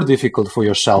situation more difficult for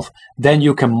yourself, then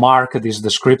you can mark this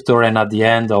descriptor, and at the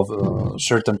end of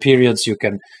certain periods, you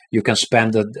can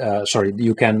spend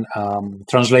you can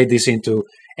translate this into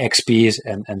XPs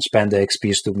and spend the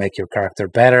XPs to make your character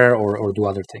better or do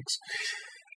other things.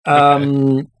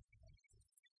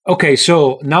 Okay,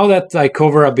 so now that I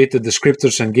cover a bit the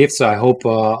descriptors and gifts, I hope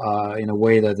in a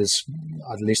way that is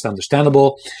at least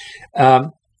understandable.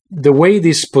 The way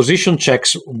these position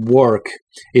checks work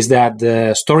is that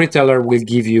the storyteller will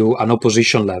give you an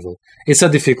opposition level. It's a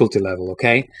difficulty level,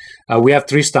 okay? We have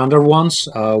 3 standard ones.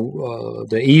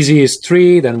 The easy is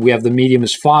 3, then we have the medium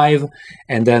is 5,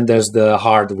 and then there's the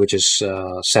hard, which is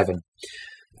 7.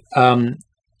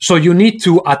 So you need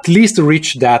to at least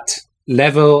reach that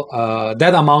level,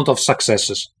 that amount of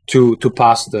successes to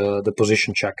pass the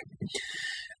position check.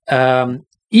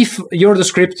 If your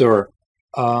descriptor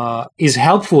is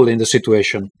helpful in the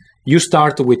situation, you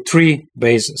start with 3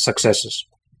 base successes.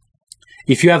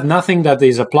 If you have nothing that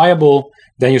is applicable,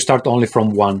 then you start only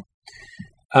from 1.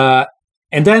 And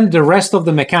then the rest of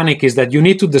the mechanic is that you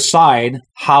need to decide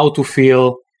how to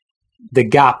fill the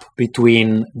gap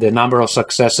between the number of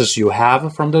successes you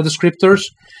have from the descriptors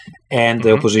and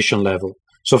the opposition level.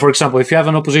 So for example, if you have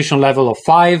an opposition level of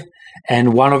 5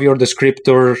 and one of your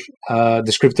descriptors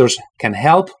can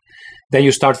help, then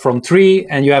you start from 3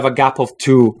 and you have a gap of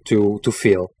 2 to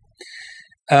fill.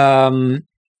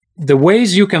 The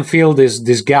ways you can fill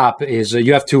this gap is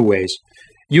you have 2 ways.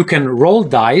 You can roll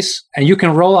dice, and you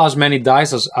can roll as many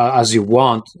dice as you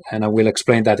want, and I will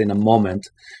explain that in a moment,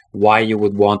 why you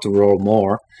would want to roll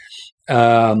more.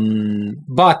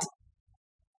 But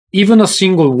even a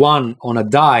single one on a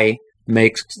die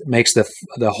makes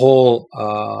the whole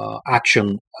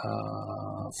action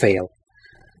fail.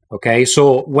 Okay,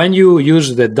 so when you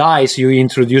use the dice, you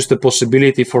introduce the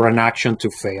possibility for an action to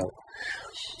fail.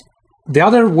 The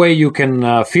other way you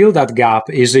can fill that gap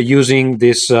is using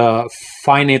this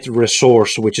finite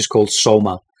resource, which is called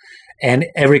Soma. and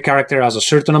every character has a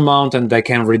certain amount, and they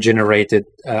can regenerate it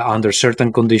under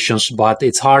certain conditions, but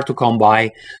it's hard to come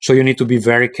by, so you need to be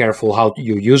very careful how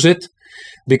you use it,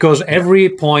 because every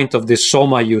point of this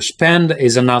soma you spend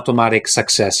is an automatic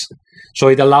success. So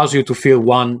it allows you to fill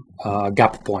one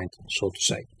gap point, so to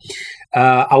say.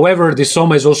 However, this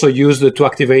soma is also used to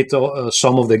activate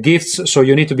some of the gifts, so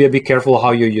you need to be a bit careful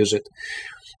how you use it.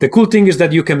 The cool thing is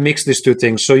that you can mix these two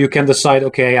things. So you can decide,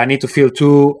 okay, I need to fill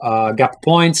 2 gap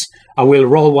points. I will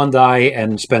roll 1 die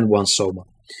and spend 1 soma.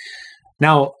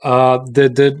 Now,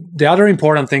 the other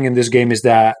important thing in this game is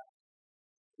that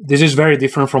this is very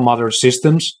different from other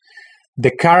systems. The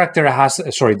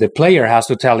player has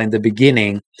to tell in the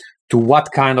beginning to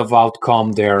what kind of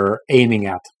outcome they're aiming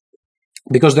at,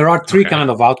 because there are 3 kind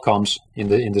of outcomes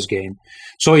in this game.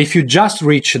 So if you just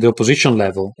reach the opposition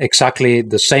level, exactly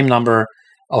the same number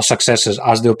of successes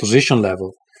as the opposition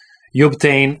level, you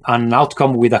obtain an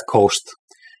outcome with a cost.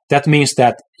 That means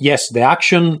that, yes, the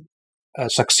action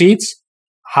succeeds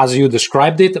as you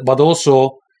described it, but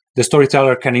also the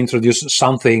storyteller can introduce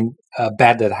something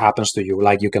bad that happens to you.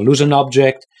 Like you can lose an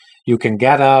object, you can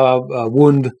get a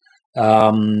wound,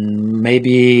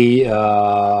 maybe,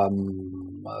 I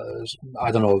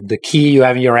don't know, the key you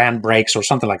have in your hand breaks or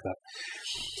something like that.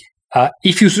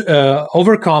 If you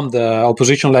overcome the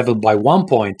opposition level by 1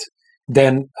 point,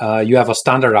 then you have a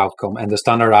standard outcome, and the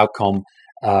standard outcome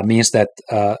means that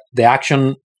the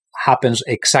action happens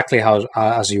exactly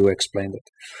as you explained it.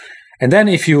 And then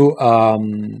if you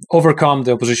overcome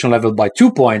the opposition level by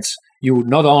 2 points, you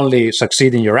not only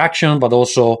succeed in your action, but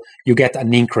also you get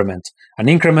an increment. An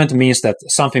increment means that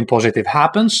something positive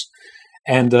happens,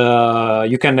 and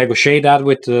you can negotiate that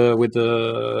with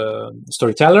the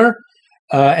storyteller.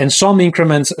 And some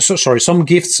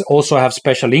gifts also have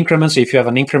special increments. If you have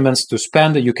an increments to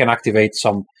spend, you can activate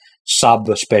some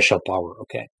sub-special power,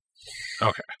 okay?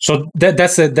 Okay. So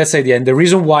that's the idea. And the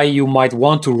reason why you might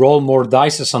want to roll more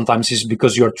dice sometimes is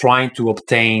because you're trying to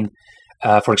obtain,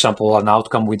 for example, an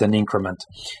outcome with an increment.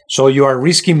 So you are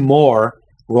risking more,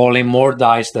 rolling more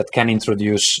dice that can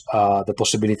introduce the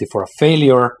possibility for a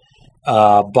failure,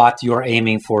 but you're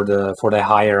aiming for the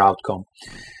higher outcome.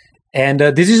 And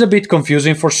this is a bit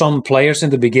confusing for some players in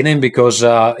the beginning, because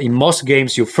in most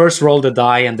games you first roll the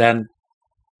die and then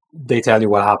they tell you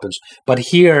what happens. But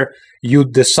here you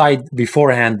decide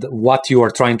beforehand what you are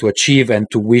trying to achieve and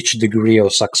to which degree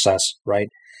of success, right?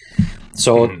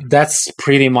 So that's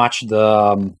pretty much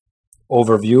the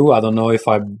overview. I don't know if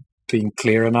I'm being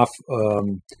clear enough,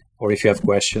 or if you have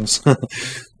questions.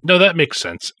 No, that makes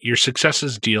sense. Your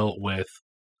successes deal with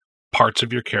parts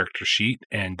of your character sheet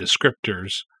and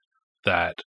descriptors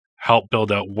that help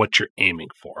build out what you're aiming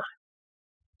for.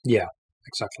 Yeah,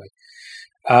 exactly.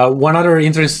 One other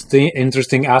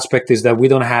interesting aspect is that we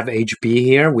don't have HP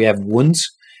here. We have wounds,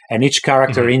 and each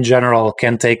character in general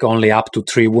can take only up to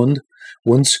 3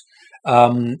 wounds.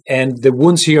 And the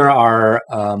wounds here are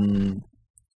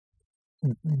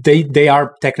they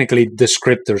are technically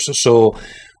descriptors. So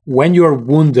when you're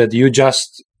wounded, you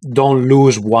just don't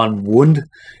lose 1 wound.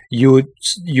 You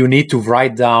need to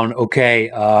write down,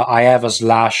 okay, I have a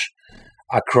slash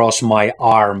across my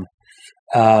arm.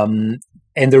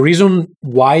 And the reason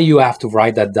why you have to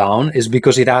write that down is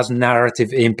because it has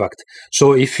narrative impact.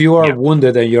 So if you are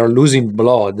wounded and you're losing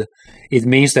blood, it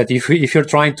means that if you're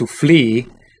trying to flee,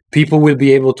 people will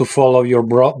be able to follow your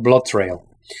blood trail.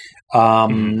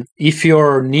 If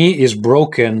your knee is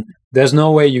broken, there's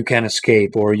no way you can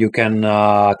escape, or you can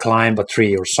climb a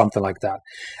tree or something like that.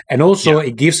 And also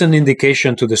it gives an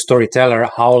indication to the storyteller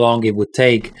how long it would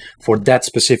take for that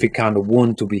specific kind of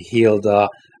wound to be healed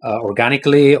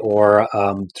organically, or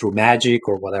through magic,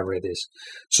 or whatever it is.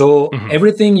 So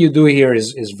everything you do here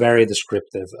is very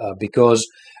descriptive, because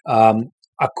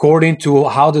according to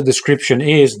how the description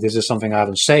is, this is something I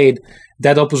haven't said,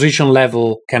 that opposition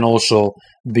level can also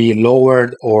be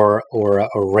lowered or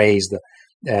raised.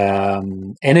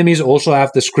 Enemies also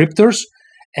have descriptors,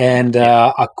 and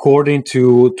according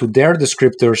to their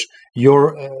descriptors,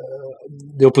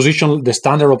 the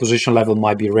standard opposition level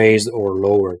might be raised or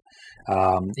lowered.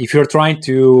 If you're trying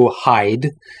to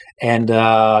hide, and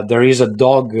there is a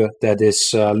dog that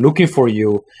is looking for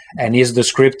you, and his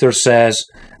descriptor says,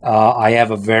 I have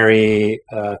a very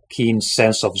keen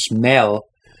sense of smell,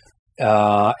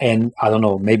 and I don't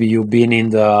know, maybe you've been in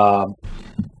the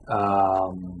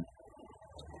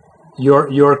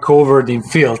you're covered in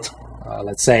filth,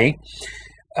 let's say,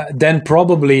 then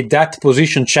probably that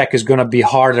position check is going to be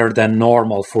harder than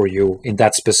normal for you in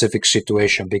that specific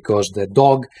situation, because the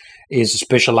dog is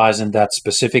specialized in that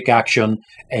specific action,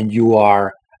 and you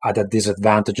are at a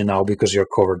disadvantage now because you're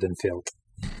covered in filth.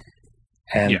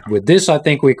 And with this, I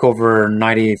think we cover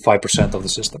 95% of the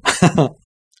system.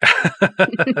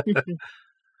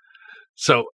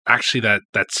 So actually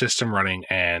that system running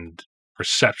and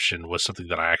reception was something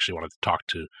that I actually wanted to talk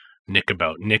to Nick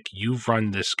about. Nick, you've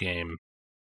run this game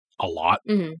a lot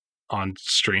on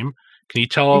stream. Can you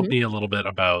tell me a little bit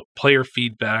about player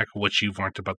feedback, what you've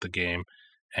learned about the game,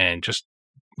 and just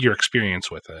your experience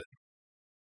with it?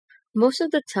 Most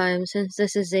of the time, since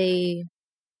this is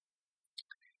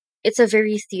it's a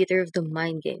very theater of the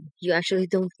mind game. You actually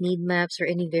don't need maps or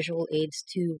any visual aids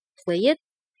to play it.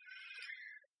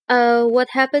 What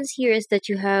happens here is that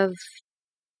you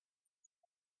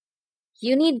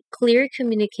need clear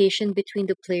communication between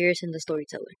the players and the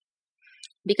storyteller.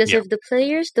 Because if the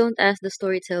players don't ask the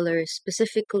storyteller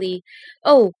specifically,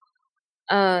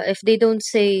 if they don't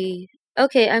say,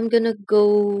 okay, I'm gonna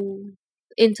go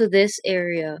into this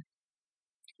area.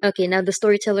 Okay, now the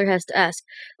storyteller has to ask,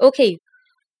 okay,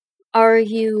 are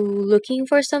you looking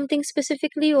for something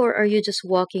specifically, or are you just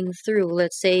walking through?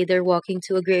 Let's say they're walking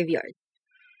to a graveyard.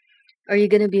 Are you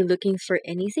gonna be looking for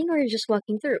anything, or are you just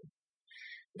walking through?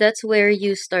 That's where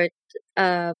you start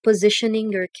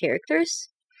positioning your characters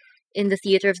in the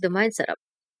theater of the mind setup.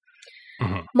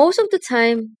 Most of the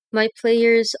time, my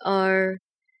players are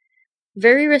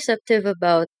very receptive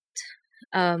about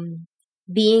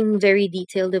being very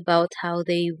detailed about how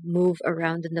they move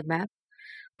around in the map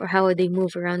or how they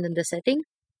move around in the setting.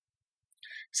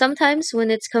 Sometimes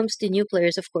when it comes to new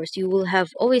players, of course, you will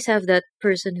always have that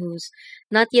person who's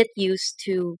not yet used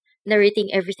to narrating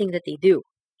everything that they do.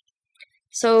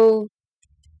 So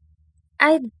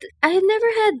I've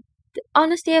never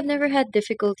had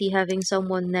difficulty having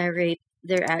someone narrate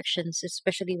their actions,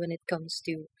 especially when it comes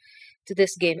to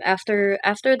this game. After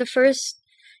the first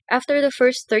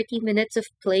 30 minutes of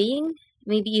playing,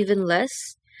 maybe even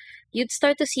less, you'd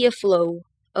start to see a flow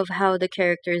of how the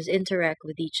characters interact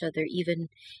with each other, even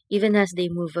as they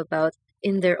move about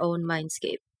in their own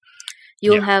mindscape.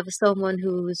 You'll have someone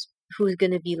who's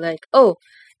gonna be like, "Oh,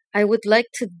 I would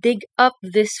like to dig up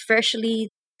this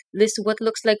what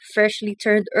looks like freshly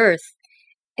turned earth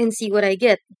and see what I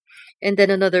get." And then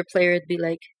another player would be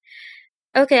like,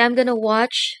 "Okay, I'm gonna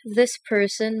watch this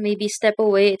person, maybe step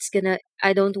away.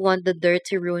 I don't want the dirt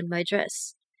to ruin my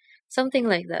dress." Something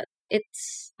like that.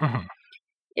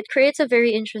 It creates a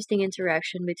very interesting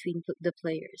interaction between the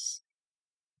players.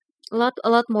 A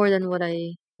lot more than what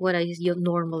I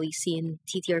normally see in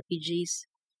TTRPGs.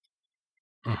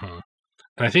 And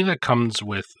I think that comes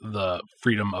with the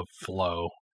freedom of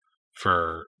flow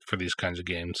for these kinds of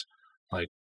games. Like,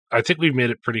 I think we've made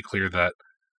it pretty clear that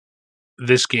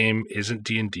this game isn't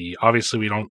D&D. Obviously, we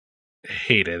don't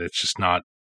hate it. It's just not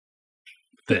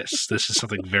this. This is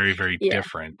something very, very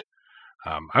different.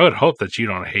 I would hope that you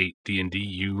don't hate D&D.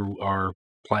 You are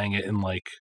playing it in like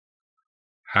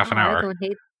half an hour. I don't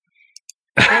hate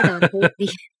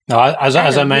D&D. No, as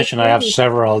I mentioned, I have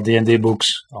several D&D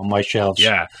books on my shelves.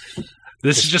 Yeah.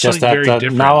 This is just something very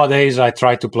different. Nowadays, I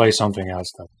try to play something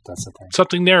else. That's the thing.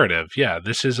 Something narrative. Yeah,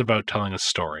 this is about telling a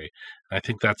story. I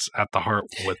think that's at the heart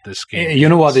what this game You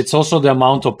know what? It's also the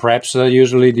amount of preps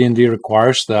usually D&D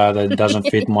requires that it doesn't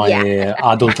fit my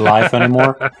adult life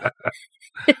anymore.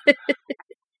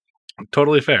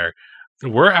 Totally fair.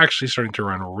 We're actually starting to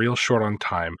run real short on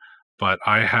time, but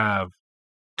I have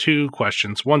 2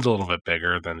 questions. One's a little bit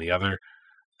bigger than the other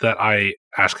that I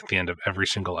ask at the end of every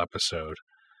single episode.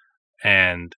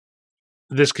 And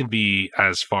this can be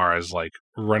as far as like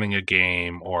running a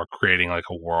game or creating like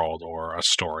a world or a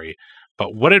story.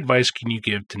 But what advice can you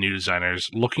give to new designers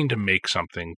looking to make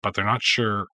something, but they're not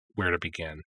sure where to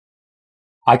begin?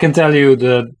 I can tell you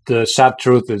the sad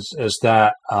truth is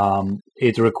that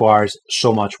it requires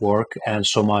so much work and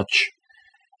so much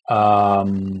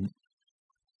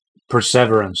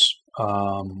perseverance.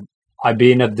 I've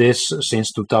been at this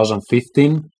since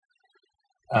 2015.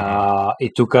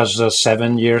 It took us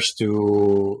 7 years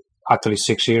actually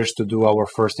 6 years to do our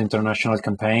first international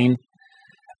campaign.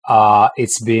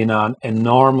 It's been an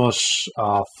enormous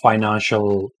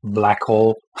financial black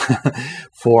hole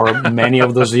for many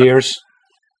of those years.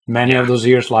 Many of those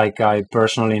years, like I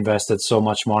personally invested so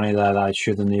much money that I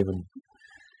shouldn't even.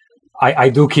 I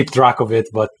do keep track of it,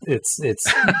 but it's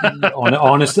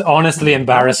honestly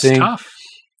embarrassing. It's tough.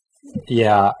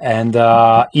 Yeah, and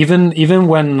even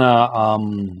when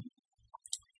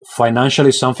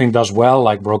financially something does well,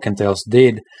 like Broken Tales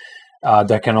did,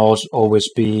 there can always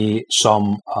be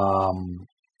some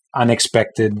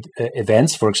unexpected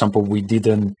events. For example, we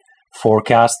didn't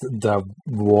forecast the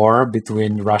war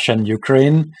between Russia and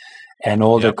Ukraine and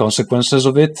all the consequences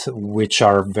of it, which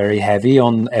are very heavy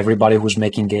on everybody who's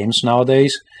making games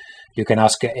nowadays. You can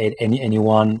ask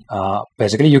anyone.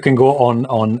 Basically, you can go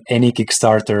on any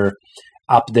Kickstarter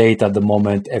update at the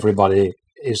moment. Everybody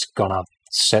is gonna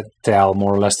tell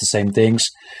more or less the same things.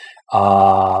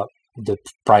 The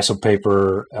price of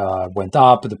paper went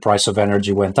up, the price of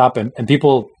energy went up, and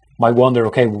people might wonder,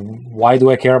 okay, why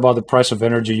do I care about the price of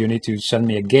energy? You need to send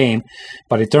me a game.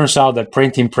 But it turns out that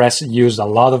printing press used a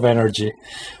lot of energy.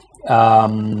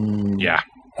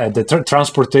 The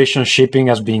transportation shipping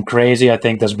has been crazy. I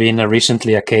think there's been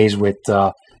recently a case with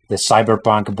the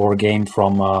Cyberpunk board game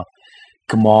from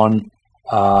CMON.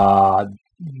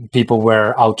 People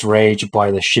were outraged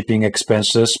by the shipping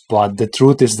expenses, but the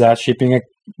truth is that shipping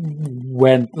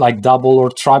went like double or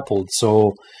tripled.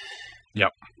 So,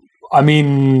 I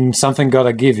mean, something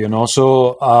gotta give,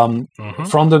 So,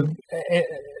 from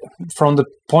the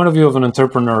point of view of an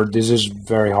entrepreneur, this is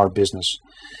very hard business.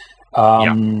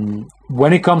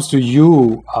 When it comes to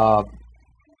you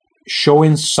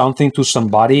showing something to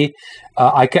somebody,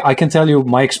 I can tell you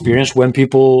my experience when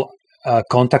people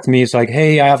contact me. It's like,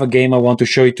 hey, I have a game, I want to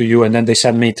show it to you, and then they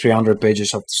send me 300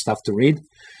 pages of stuff to read.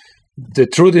 The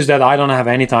truth is that I don't have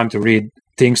any time to read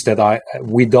things that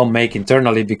we don't make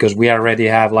internally, because we already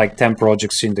have like 10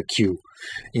 projects in the queue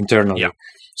internally.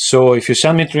 So if you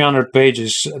send me 300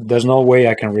 pages, there's no way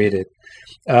I can read it.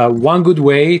 One good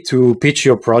way to pitch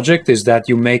your project is that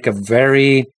you make a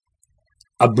very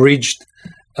abridged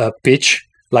pitch,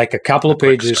 like a couple of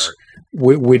pages.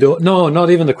 We don't, no, not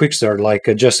even the quick start, like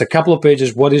just a couple of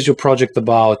pages. What is your project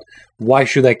about? Why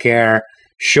should I care?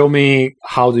 Show me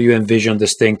how do you envision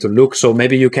this thing to look. So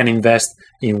maybe you can invest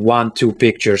in 1-2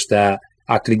 pictures that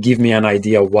actually give me an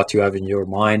idea of what you have in your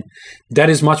mind. That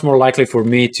is much more likely for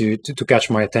me to catch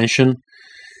my attention.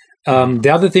 The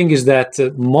other thing is that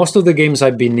most of the games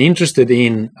I've been interested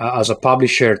in as a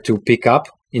publisher to pick up,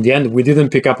 in the end, we didn't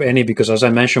pick up any because, as I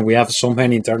mentioned, we have so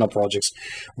many internal projects.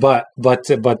 But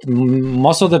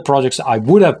most of the projects I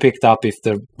would have picked up if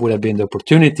there would have been the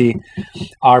opportunity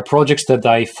are projects that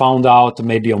I found out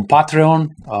maybe on Patreon.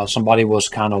 Somebody was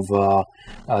kind of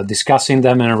discussing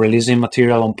them and releasing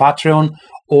material on Patreon,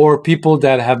 or people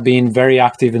that have been very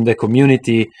active in the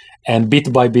community, and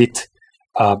bit by bit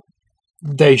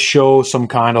they show some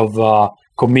kind of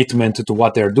commitment to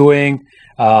what they're doing.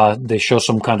 They show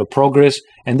some kind of progress,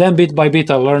 and then bit by bit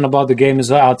I learn about the game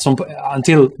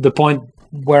until the point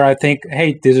where I think,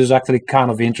 hey, this is actually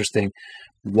kind of interesting.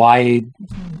 Why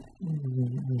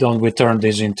don't we turn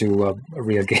this into a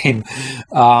real game?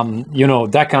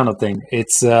 That kind of thing.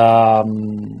 It's I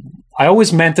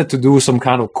always meant to do some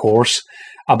kind of course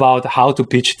about how to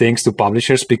pitch things to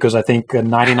publishers, because I think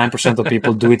 99% of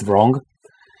people do it wrong.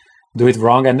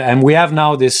 And we have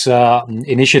now this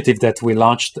initiative that we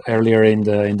launched earlier in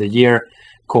the year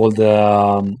called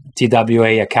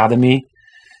TWA Academy,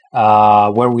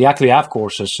 where we actually have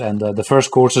courses, and the first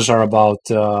courses are about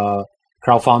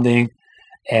crowdfunding,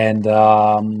 and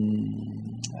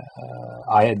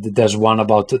there's one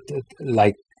about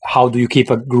like how do you keep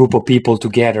a group of people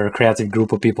together, a creative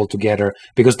group of people together,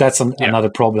 because that's another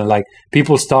problem. Like,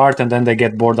 people start and then they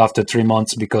get bored after 3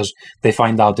 months because they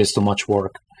find out it's too much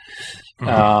work.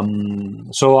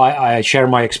 So I share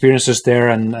my experiences there,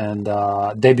 and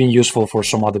they've been useful for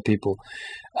some other people.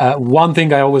 One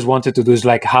thing I always wanted to do is,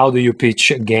 like, how do you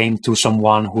pitch a game to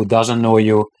someone who doesn't know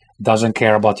you, doesn't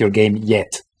care about your game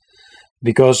yet?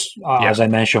 Because as I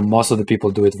mentioned, most of the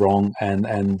people do it wrong,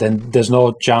 and then there's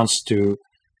no chance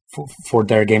for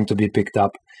their game to be picked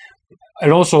up.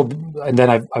 And also, and then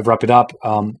I wrap it up,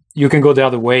 you can go the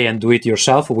other way and do it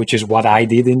yourself, which is what I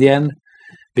did in the end.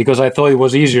 Because I thought it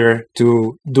was easier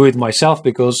to do it myself,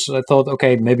 because I thought,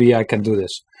 okay, maybe I can do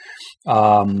this.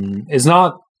 It's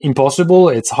not impossible.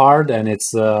 It's hard, and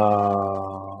it's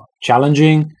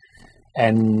challenging,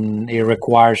 and it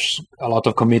requires a lot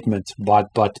of commitment. But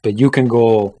you can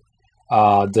go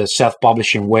the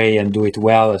self-publishing way and do it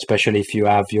well, especially if you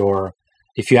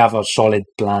have a solid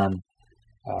plan.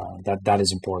 That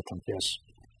is important. Yes.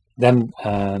 Then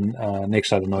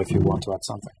Nix, I don't know if you want to add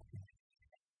something.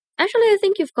 Actually, I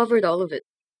think you've covered all of it.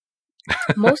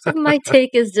 Most of my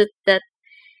take is that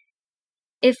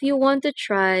if you want to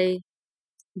try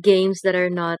games that are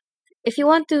not, if you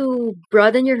want to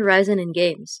broaden your horizon in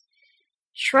games,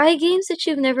 try games that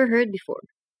you've never heard before.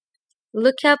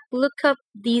 Look up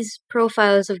these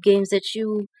profiles of games that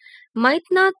you might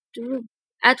not,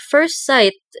 at first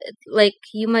sight, like,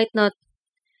 you might not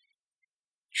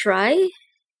try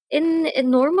in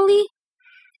normally.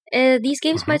 These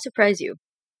games might surprise you.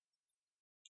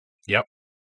 Yep.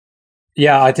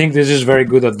 Yeah, I think this is very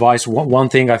good advice. One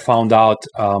thing I found out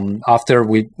after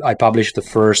I published the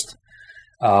first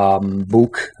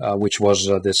book, which was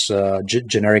this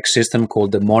generic system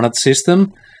called the Monad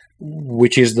system,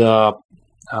 which is the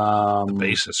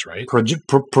basis, right?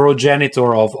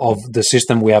 Progenitor of the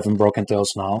system we have in Broken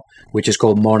Tales now, which is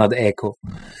called Monad Echo.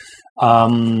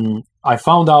 I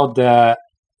found out that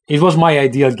it was my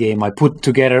ideal game. I put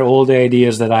together all the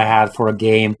ideas that I had for a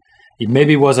game. It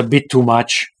maybe was a bit too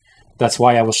much. That's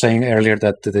why I was saying earlier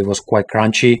that it was quite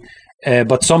crunchy.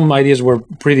 But some ideas were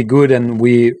pretty good, and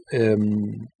we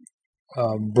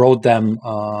brought them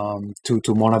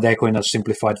to Monad Echo in a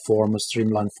simplified form, a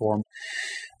streamlined form.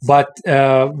 But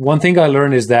one thing I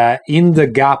learned is that in the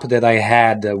gap that I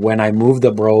had when I moved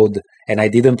abroad and I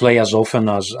didn't play as often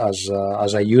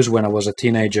as I used when I was a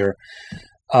teenager,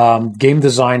 game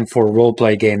design for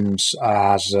role-play games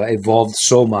has evolved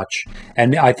so much.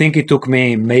 And I think it took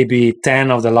me maybe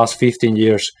 10 of the last 15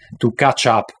 years to catch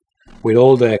up with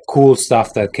all the cool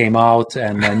stuff that came out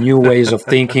and new ways of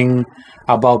thinking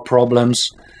about problems.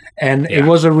 And it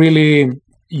was a really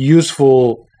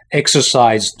useful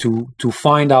exercise to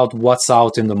find out what's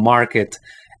out in the market.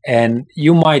 And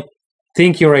you might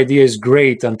think your idea is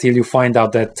great until you find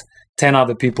out that 10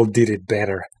 other people did it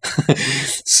better.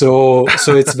 So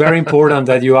it's very important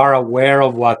that you are aware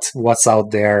of what's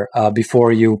out there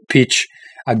before you pitch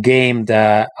a game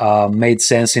that made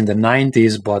sense in the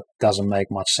 90s but doesn't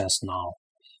make much sense now.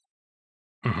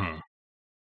 Mm-hmm.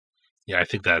 Yeah, I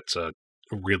think that's a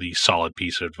really solid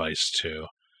piece of advice too.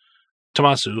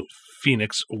 Tommaso,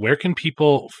 Phoenix, where can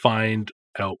people find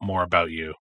out more about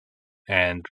you?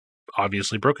 And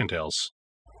obviously Broken Tales.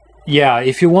 Yeah,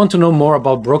 if you want to know more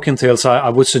about Broken Tales, I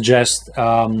would suggest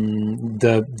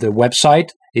the website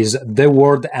is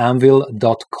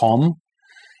thewordanvil.com.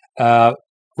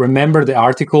 Remember the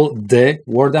article, The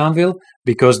Word Anvil,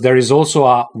 because there is also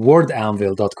a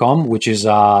wordanvil.com, which is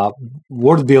a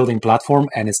word building platform,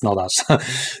 and it's not us.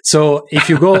 So if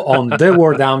you go on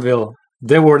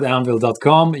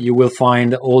thewordanvil.com, you will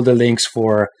find all the links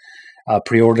for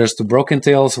pre-orders to Broken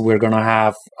Tales. We're going to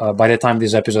have, by the time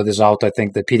this episode is out, I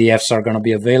think the PDFs are going to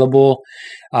be available.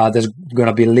 There's going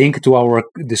to be a link to our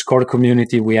Discord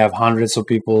community. We have hundreds of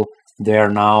people there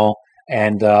now.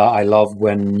 And I love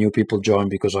when new people join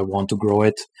because I want to grow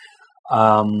it.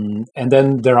 And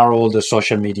then there are all the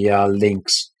social media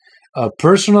links.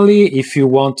 Personally, if you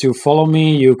want to follow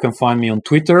me, you can find me on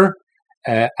Twitter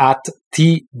at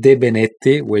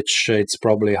tdebenetti, which it's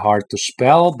probably hard to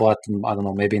spell, but I don't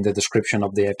know, maybe in the description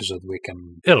of the episode we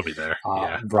can... It'll be there.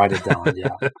 Write it down,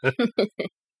 yeah.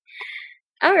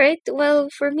 All right. Well,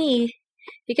 for me,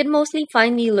 you can mostly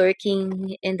find me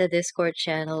lurking in the Discord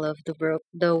channel of the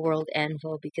World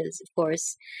Anvil because, of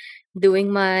course,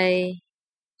 doing my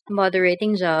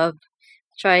moderating job,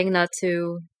 trying not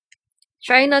to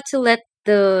let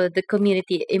the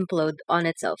community implode on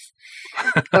itself,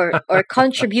 or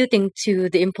contributing to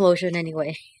the implosion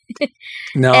anyway.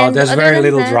 No, And there's other very than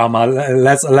little that, drama.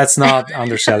 Let's not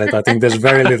undersell it. I think there's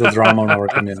very little drama on our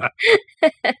community.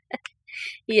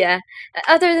 yeah.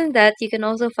 Other than that, you can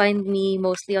also find me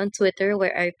mostly on Twitter,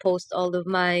 where I post all of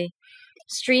my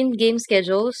streamed game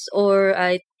schedules, or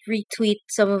I retweet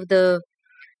some of the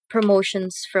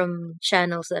promotions from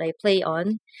channels that I play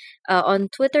on. On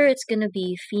Twitter, it's gonna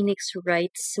be Phoenix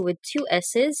Writes with 2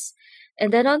 S's.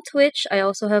 And then on Twitch, I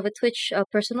also have a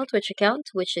personal Twitch account,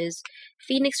 which is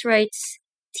Phoenix Writes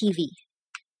TV,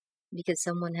 because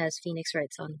someone has Phoenix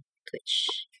Writes on Twitch.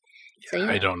 So,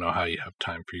 I don't know how you have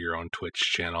time for your own Twitch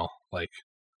channel. Like,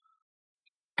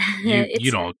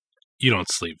 you don't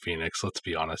sleep, Phoenix. Let's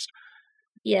be honest.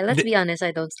 Yeah, let's be honest.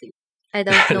 I don't sleep. I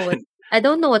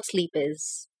don't know what sleep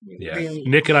is. Yeah, Really.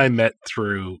 Nick and I met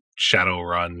through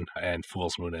Shadowrun and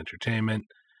Fool's Moon Entertainment,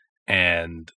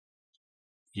 and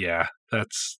yeah,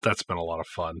 that's been a lot of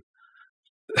fun.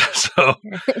 So,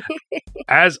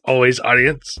 as always,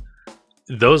 audience,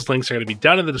 those links are going to be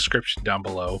down in the description down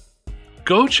below.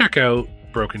 Go check out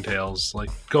Broken Tales.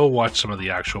 Like, go watch some of the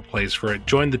actual plays for it.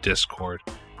 Join the Discord.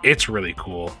 It's really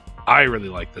cool. I really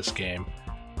like this game,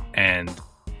 and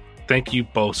thank you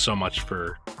both so much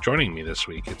for joining me this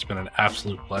week. It's been an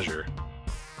absolute pleasure.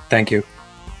 Thank you.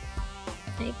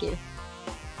 Thank you.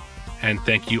 And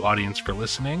thank you, audience, for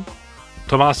listening.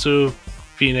 Tommaso,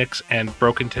 Phoenix, and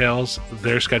Broken Tales,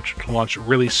 they're scheduled to launch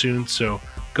really soon, so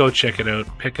go check it out,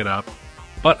 pick it up.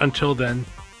 But until then,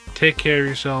 take care of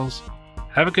yourselves.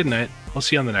 Have a good night. We'll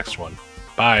see you on the next one.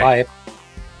 Bye. Bye.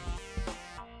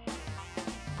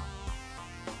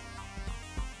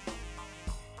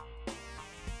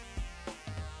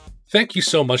 Thank you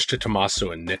so much to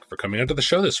Tommaso and Nick for coming onto the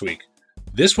show this week.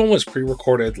 This one was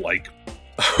pre-recorded like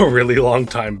a really long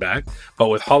time back, but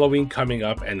with Halloween coming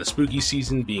up and the spooky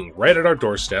season being right at our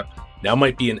doorstep, now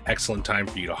might be an excellent time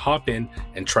for you to hop in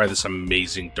and try this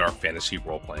amazing dark fantasy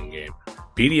role-playing game.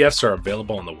 PDFs are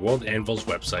available on the World Anvil's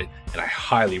website, and I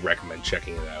highly recommend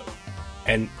checking it out.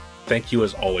 And thank you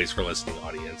as always for listening,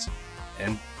 audience.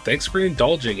 And thanks for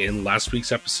indulging in last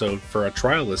week's episode for a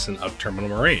trial listen of Terminal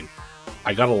Moraine.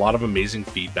 I got a lot of amazing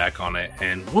feedback on it,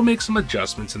 and we'll make some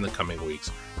adjustments in the coming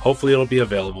weeks. Hopefully it'll be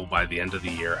available by the end of the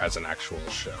year as an actual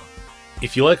show.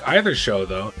 If you like either show,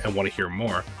 though, and want to hear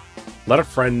more, let a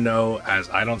friend know, as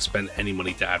I don't spend any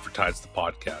money to advertise the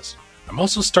podcast. I'm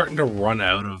also starting to run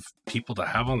out of people to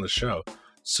have on the show,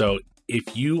 so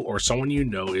if you or someone you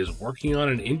know is working on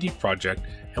an indie project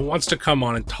and wants to come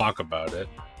on and talk about it,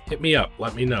 hit me up,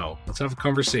 let me know. Let's have a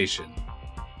conversation.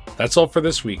 That's all for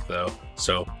this week, though,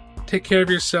 so take care of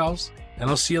yourselves, and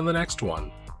I'll see you on the next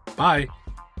one. Bye!